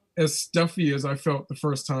as stuffy as I felt the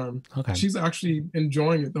first time. Okay. She's actually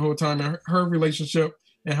enjoying it the whole time. Her relationship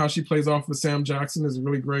and how she plays off with Sam Jackson is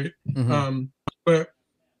really great. But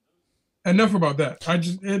enough about that.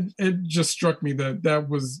 It just struck me that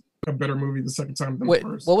was a better movie the second time than the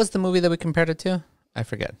first. What was the movie that we compared it to? I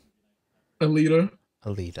forget. Alita,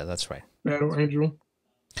 that's right. Battle Angel.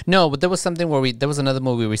 No, but there was something where there was another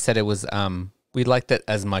movie we said it was we liked it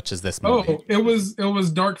as much as this movie. Oh, it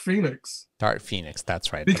was Dark Phoenix. Dark Phoenix,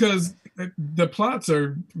 that's right. Because the plots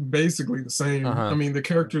are basically the same. I mean, the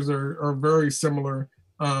characters are very similar,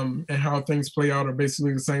 and how things play out are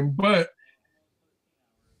basically the same. But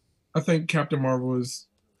I think Captain Marvel has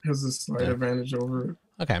a slight advantage over it.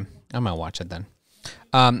 Okay, I'm gonna watch it then.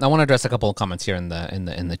 I want to address a couple of comments here in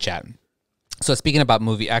the chat. So speaking about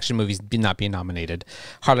action movies not being nominated,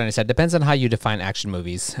 Harlan said, depends on how you define action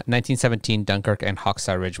movies. 1917, Dunkirk, and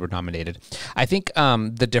Hawkeye Ridge were nominated. I think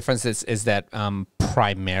the difference is that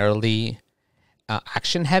primarily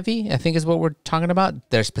action heavy, I think is what we're talking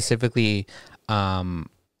about. They're specifically, I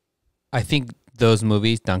think those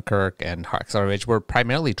movies, Dunkirk and Hawkeye Ridge, were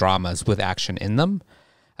primarily dramas with action in them,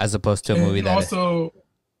 as opposed to a movie that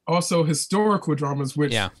also historical dramas,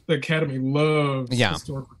 which the Academy loves.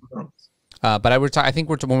 Historical dramas. But I think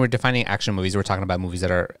when we're defining action movies, we're talking about movies that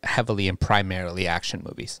are heavily and primarily action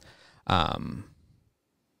movies. And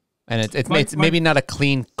it's maybe not a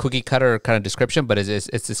clean cookie cutter kind of description, but it's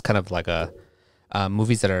just kind of like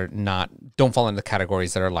movies that are don't fall into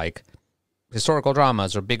categories that are like historical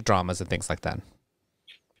dramas or big dramas and things like that.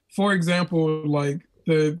 For example, like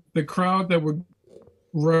the crowd that would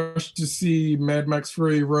rush to see Mad Max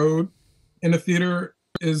Fury Road in a theater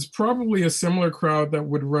is probably a similar crowd that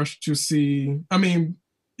would rush to see, I mean,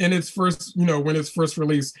 in its first, when it's first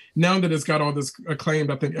released. Now that it's got all this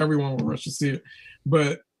acclaimed, I think everyone will rush to see it.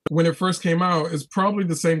 But when it first came out, it's probably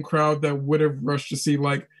the same crowd that would have rushed to see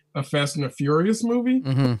like a Fast and the Furious movie,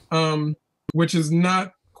 which is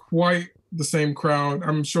not quite the same crowd.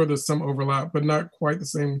 I'm sure there's some overlap, but not quite the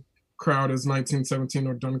same crowd as 1917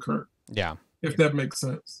 or Dunkirk. Yeah. If that makes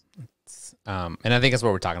sense. And I think that's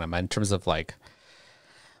what we're talking about in terms of like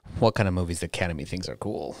what kind of movies the Academy thinks are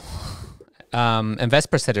cool. And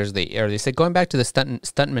Vesper said they said going back to the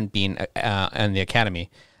stuntman being and the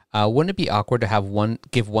Academy, wouldn't it be awkward to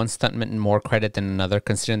give one stuntman more credit than another,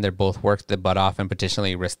 considering they're both worked their butt off and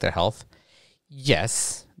potentially risk their health?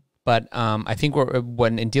 Yes, but I think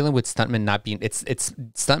when in dealing with stuntmen not being it's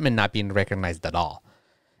stuntmen not being recognized at all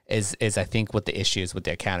is I think what the issue is with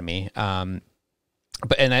the Academy.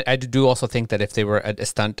 But I do also think that if they were a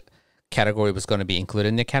stunt category was going to be included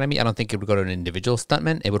in the Academy. I don't think it would go to an individual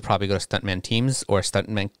stuntman. It would probably go to stuntman teams or a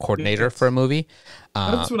stuntman coordinator for a movie.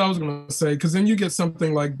 That's what I was going to say, because then you get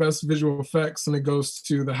something like best visual effects, and it goes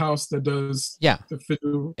to the house that does the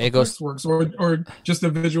visual effects works, or just a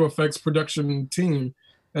visual effects production team,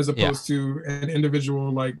 as opposed to an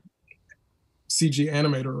individual like CG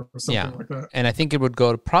animator or something like that. And I think it would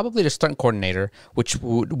go probably to stunt coordinator, which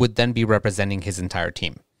would then be representing his entire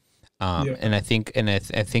team. And I think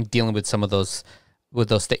dealing with some of those,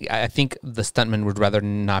 I think the stuntman would rather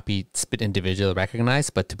not be individually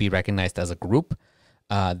recognized, but to be recognized as a group.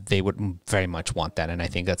 They would very much want that, and I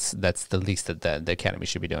think that's the least that the Academy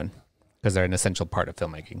should be doing, because they're an essential part of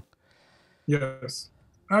filmmaking. Yes,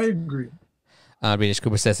 I agree. Rita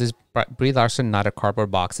Cooper says, "Is Brie Larson not a cardboard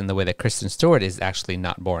box in the way that Kristen Stewart is actually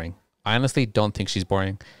not boring? I honestly don't think she's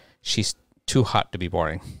boring. She's too hot to be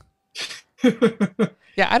boring."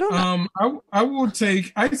 Yeah, I don't know. I will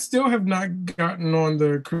take. I still have not gotten on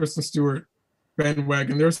the Kristen Stewart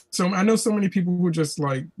bandwagon. I know so many people who just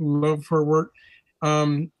like love her work.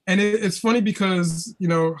 And it's funny because, you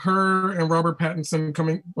know, her and Robert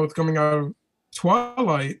Pattinson both coming out of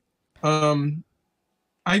Twilight.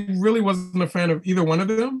 I really wasn't a fan of either one of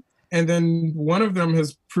them. And then one of them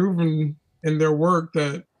has proven in their work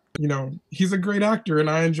that, you know, he's a great actor and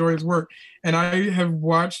I enjoy his work. And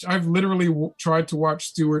I've literally tried to watch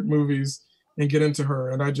Stewart movies and get into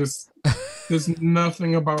her. And there's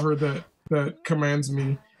nothing about her that commands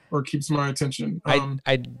me or keeps my attention. I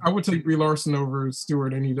would take Brie Larson over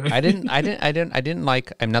Stewart any day. I didn't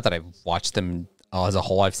like. I'm not that I've watched them as a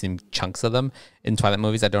whole. I've seen chunks of them in Twilight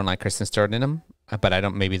movies. I don't like Kristen Stewart in them, but I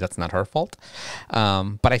don't. Maybe that's not her fault.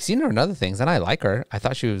 But I've seen her in other things, and I like her. I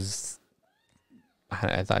thought she was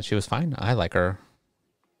fine. I like her.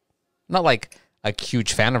 Not like a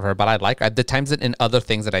huge fan of her, but I like her. The times that in other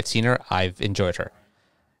things that I've seen her, I've enjoyed her.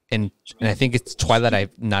 And I think it's Twilight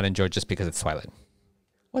I've not enjoyed just because it's Twilight.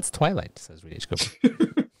 What's Twilight? Says Rita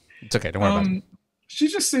Cooper. It's okay. Don't worry about it. She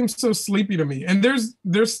just seems so sleepy to me. And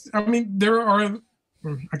there are,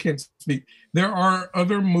 I can't speak. There are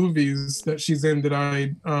other movies that she's in that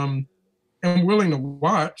I am willing to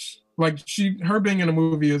watch. Like her being in a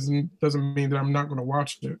movie doesn't mean that I'm not going to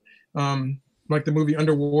watch it. Like the movie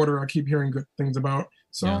Underwater, I keep hearing good things about,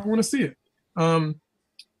 so I want to see it.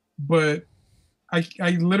 But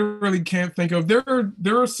I literally can't think of.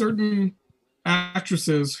 There are certain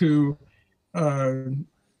actresses who, when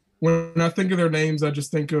I think of their names, I just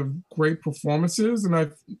think of great performances, and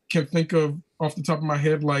I can think of off the top of my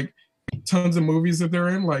head like tons of movies that they're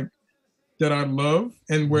in, like that I love,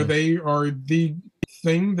 and where they are the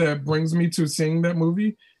thing that brings me to seeing that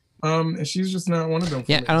movie. And she's just not one of them.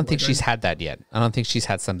 Yeah, I don't think she's had that yet. I don't think she's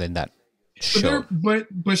had something that.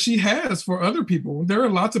 But she has for other people. There are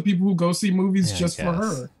lots of people who go see movies just for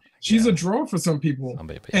her. She's a draw for some people,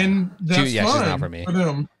 and that's fine she's not for me. For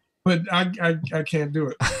them. But I can't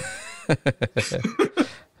do it.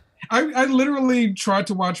 I literally tried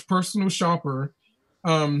to watch Personal Shopper,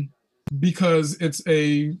 because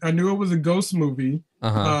I knew it was a ghost movie,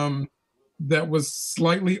 that was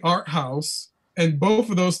slightly art house, and both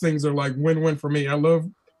of those things are like win-win for me. I love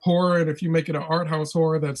horror, and if you make it an art house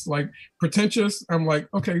horror that's like pretentious, I'm like,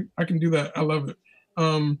 okay, I can do that. I love it.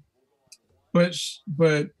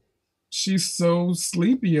 But she's so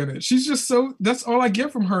sleepy in it. She's just that's all I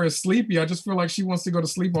get from her is sleepy. I just feel like she wants to go to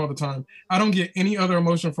sleep all the time. I don't get any other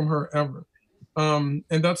emotion from her ever. And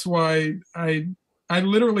that's why I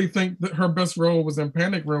literally think that her best role was in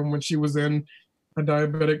Panic Room when she was in a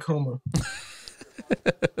diabetic coma.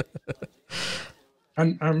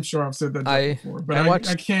 I'm sure I've said that before, but I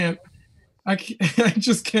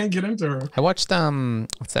just can't get into her. I watched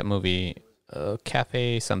what's that movie?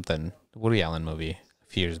 Cafe something. Woody Allen movie a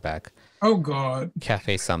few years back. Oh God.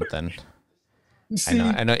 Cafe something. See,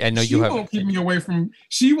 I know she you have.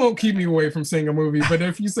 She won't keep me away from seeing a movie. But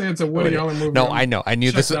if you say it's a Woody Allen movie, no, I know. I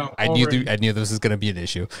knew this. I knew this was going to be an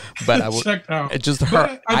issue. But checked out. It's just her.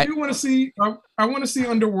 But I do want to see. I want to see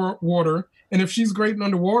Underwater. And if she's great in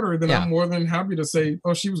Underwater, then I'm more than happy to say,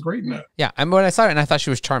 "Oh, she was great in that." Yeah, and when I saw it, and I thought she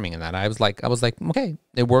was charming in that. I was like, okay,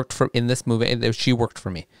 it worked in this movie. She worked for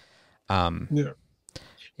me.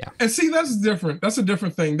 Yeah. And see, that's different. That's a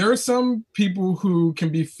different thing. There are some people who can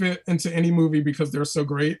be fit into any movie because they're so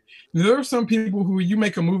great. There are some people who you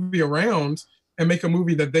make a movie around and make a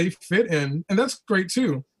movie that they fit in, and that's great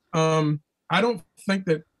too. I don't think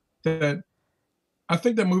that. I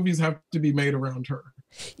think that movies have to be made around her.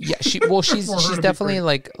 Yeah, she's definitely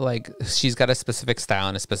like she's got a specific style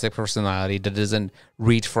and a specific personality that doesn't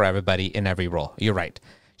reach for everybody in every role. You're right.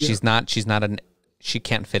 She can't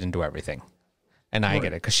fit into everything. And I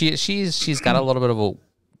get it, because she's got a little bit of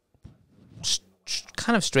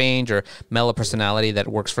kind of strange or mellow personality that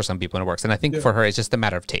works for some people and it works. And I think for her, it's just a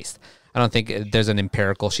matter of taste. I don't think there's an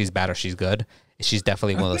empirical she's bad or she's good. She's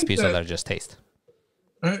definitely one of those people that are just taste.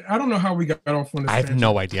 I don't know how we got off on this. I have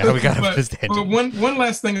no idea how we got off this tangent. But one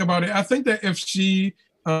last thing about it, I think that if she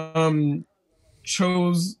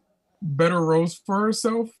chose better roles for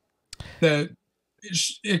herself, that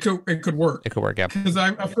it could work. It could work, yeah. Because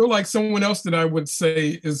I feel like someone else that I would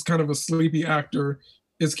say is kind of a sleepy actor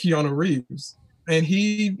is Keanu Reeves. And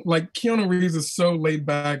Keanu Reeves is so laid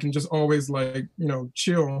back and just always like,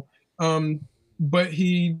 chill. But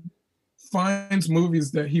he finds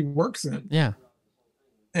movies that he works in. Yeah.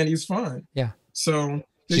 And he's fine. Yeah. So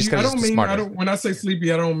when I say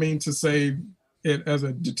sleepy, I don't mean to say it as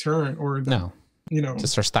a deterrent or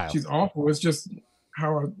just her style. She's awful. It's just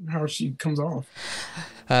how she comes off.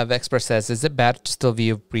 Vexper says, is it bad to still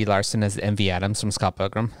view Brie Larson as MV Adams from Scott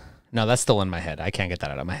Pilgrim? No, that's still in my head. I can't get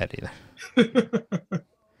that out of my head either.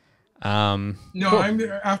 Cool.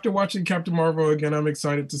 After watching Captain Marvel again, I'm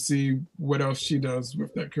excited to see what else she does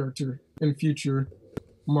with that character in future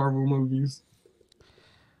Marvel movies.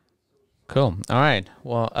 Cool. All right.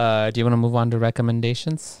 Well, do you want to move on to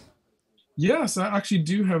recommendations? Yes, I actually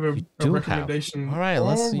do have a recommendation. All right,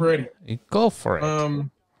 let's go for it.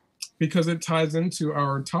 Because it ties into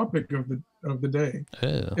our topic of the day.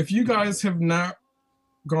 Ew. If you guys have not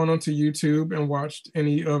gone onto YouTube and watched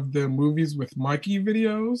any of the Movies with Mikey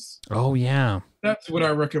videos, oh yeah, that's what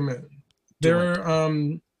I recommend. There's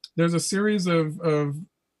a series of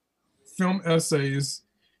film essays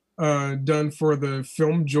done for the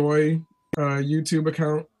Film Joy YouTube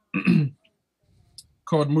account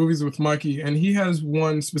called Movies with Mikey, and he has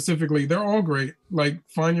one specifically. They're all great. Like,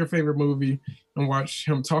 find your favorite movie and watch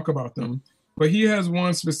him talk about them. But he has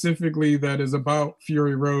one specifically that is about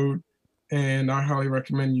Fury Road, and I highly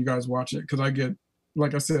recommend you guys watch it because like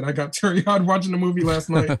I said, I got teary-eyed watching the movie last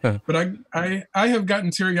night. But I have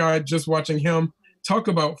gotten teary-eyed just watching him talk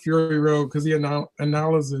about Fury Road because he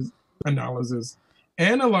analyzes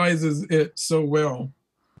it so well.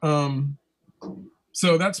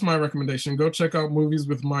 So that's my recommendation. Go check out Movies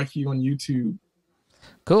with Mikey on YouTube.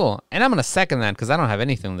 Cool. And I'm going to second that because I don't have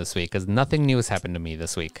anything this week because nothing new has happened to me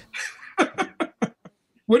this week.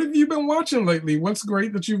 What have you been watching lately? What's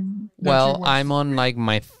great that you... I'm on like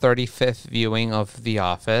my 35th viewing of The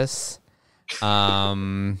Office.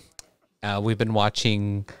 We've been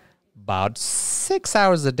watching about 6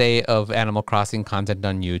 hours a day of Animal Crossing content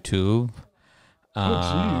on YouTube.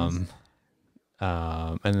 And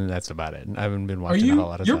that's about it. I haven't been watching a whole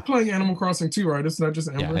lot of stuff. You're playing Animal Crossing too, right? It's not just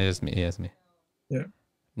Amber? Yeah, it is me. Yeah.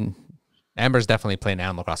 Amber's definitely playing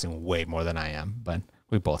Animal Crossing way more than I am, but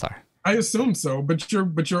we both are. I assume so, but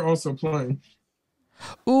you're also playing.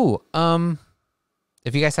 Ooh,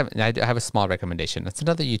 if you guys haven't, I have a small recommendation. It's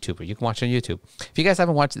another YouTuber. You can watch on YouTube. If you guys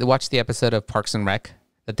haven't watched the episode of Parks and Rec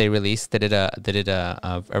that they released, they did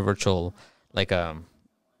a virtual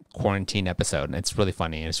quarantine episode, and it's really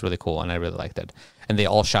funny and it's really cool, and I really liked it. And they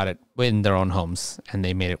all shot it in their own homes, and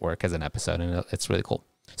they made it work as an episode, and it's really cool.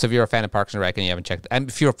 So if you're a fan of Parks and Rec and you haven't checked, and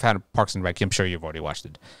if you're a fan of Parks and Rec, I'm sure you've already watched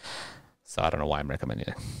it. So I don't know why I'm recommending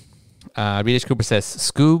it. Rita Cooper says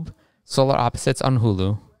Scoob, Solar Opposites on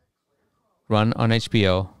Hulu, run on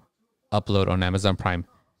HBO, upload on Amazon Prime.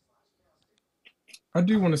 I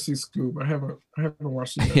do want to see Scoob. I haven't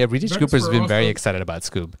watched it yet. Yeah, Rita Cooper's been very excited about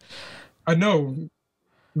Scoob. I know.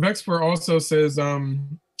 Vexper also says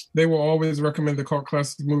they will always recommend the cult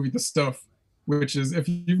classic movie The Stuff, which is, if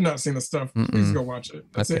you've not seen The Stuff, please go watch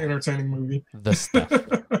it. That's an entertaining movie. The Stuff.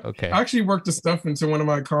 Okay. I actually worked The Stuff into one of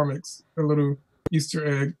my comics, a little Easter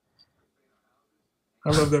egg. I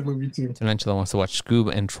love that movie too. Tarantula wants to watch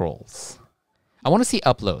Scoob and Trolls. I want to see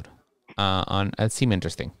Upload. It seemed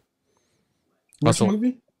interesting. Which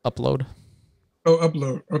movie? Upload. Oh,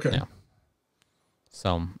 Upload. Okay. Yeah.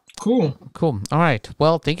 So cool. All right.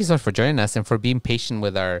 Well, thank you so much for joining us and for being patient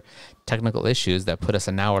with our technical issues that put us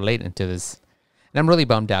an hour late into this. And I'm really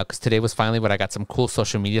bummed out because today was finally when I got some cool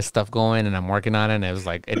social media stuff going and I'm working on it. And it was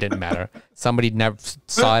like, it didn't matter. Somebody never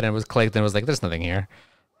saw it and it was clicked and it was like, there's nothing here.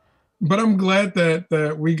 But I'm glad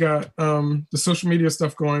that we got the social media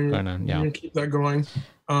stuff going. Yeah. We're going to keep that going.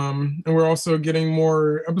 And we're also getting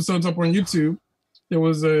more episodes up on YouTube. There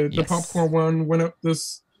was the popcorn one went up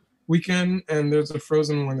this weekend, and there's a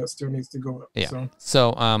Frozen one that still needs to go up. Yeah.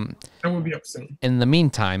 So that will be up soon. In the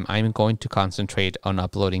meantime, I'm going to concentrate on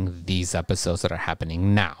uploading these episodes that are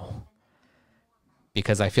happening now.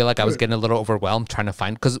 Because I feel like I was getting a little overwhelmed trying to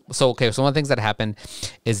find... So one of the things that happened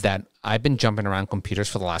is that I've been jumping around computers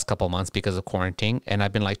for the last couple of months because of quarantine, and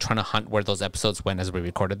I've been like trying to hunt where those episodes went as we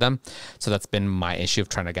recorded them. So that's been my issue of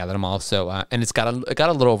trying to gather them all. So and it got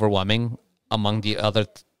a little overwhelming among the other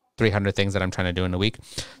 300 things that I'm trying to do in a week.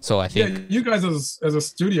 So I think you guys as a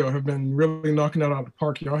studio have been really knocking out of the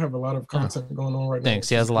park. Y'all have a lot of content going on right now.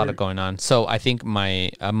 Thanks. Yeah, there's a lot of going on. So I think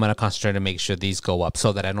I'm gonna concentrate to make sure these go up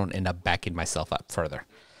so that I don't end up backing myself up further.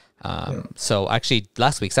 So actually,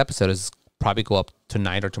 last week's episode is probably go up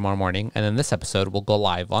tonight or tomorrow morning, and then this episode will go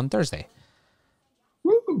live on Thursday.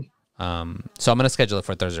 Woo! So I'm gonna schedule it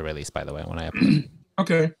for Thursday release. By the way, when I upload.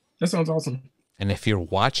 Okay, that sounds awesome. And if you're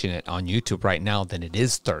watching it on YouTube right now, then it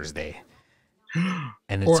is Thursday,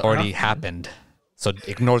 and it's already happened. So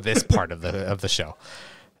ignore this part of the show.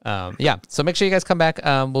 Yeah. So make sure you guys come back.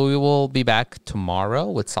 We will be back tomorrow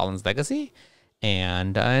with Salin's Legacy,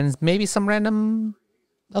 and maybe some random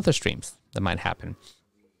other streams that might happen.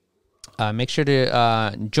 Make sure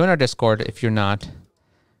to join our Discord if you're not.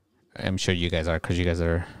 I'm sure you guys are, because you guys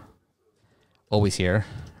are always here,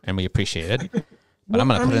 and we appreciate it. But I'm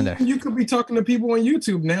gonna put it in there. You could be talking to people on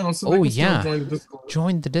YouTube now, so they can join the Discord.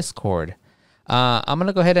 Join the Discord. I'm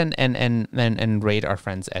gonna go ahead and raid our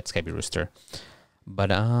friends at Skype Rooster.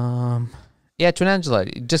 But yeah, Twin Angela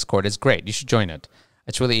Discord is great. You should join it.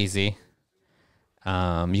 It's really easy.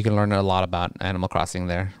 You can learn a lot about Animal Crossing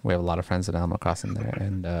there. We have a lot of friends at Animal Crossing there,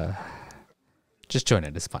 and just join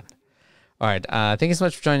it. It's fun. All right. Thank you so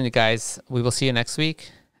much for joining, you guys. We will see you next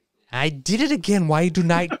week. I did it again. Why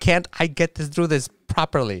can't I get through this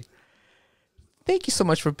properly? Thank you so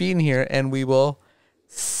much for being here, and we will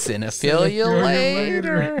Cinephilia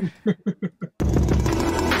later.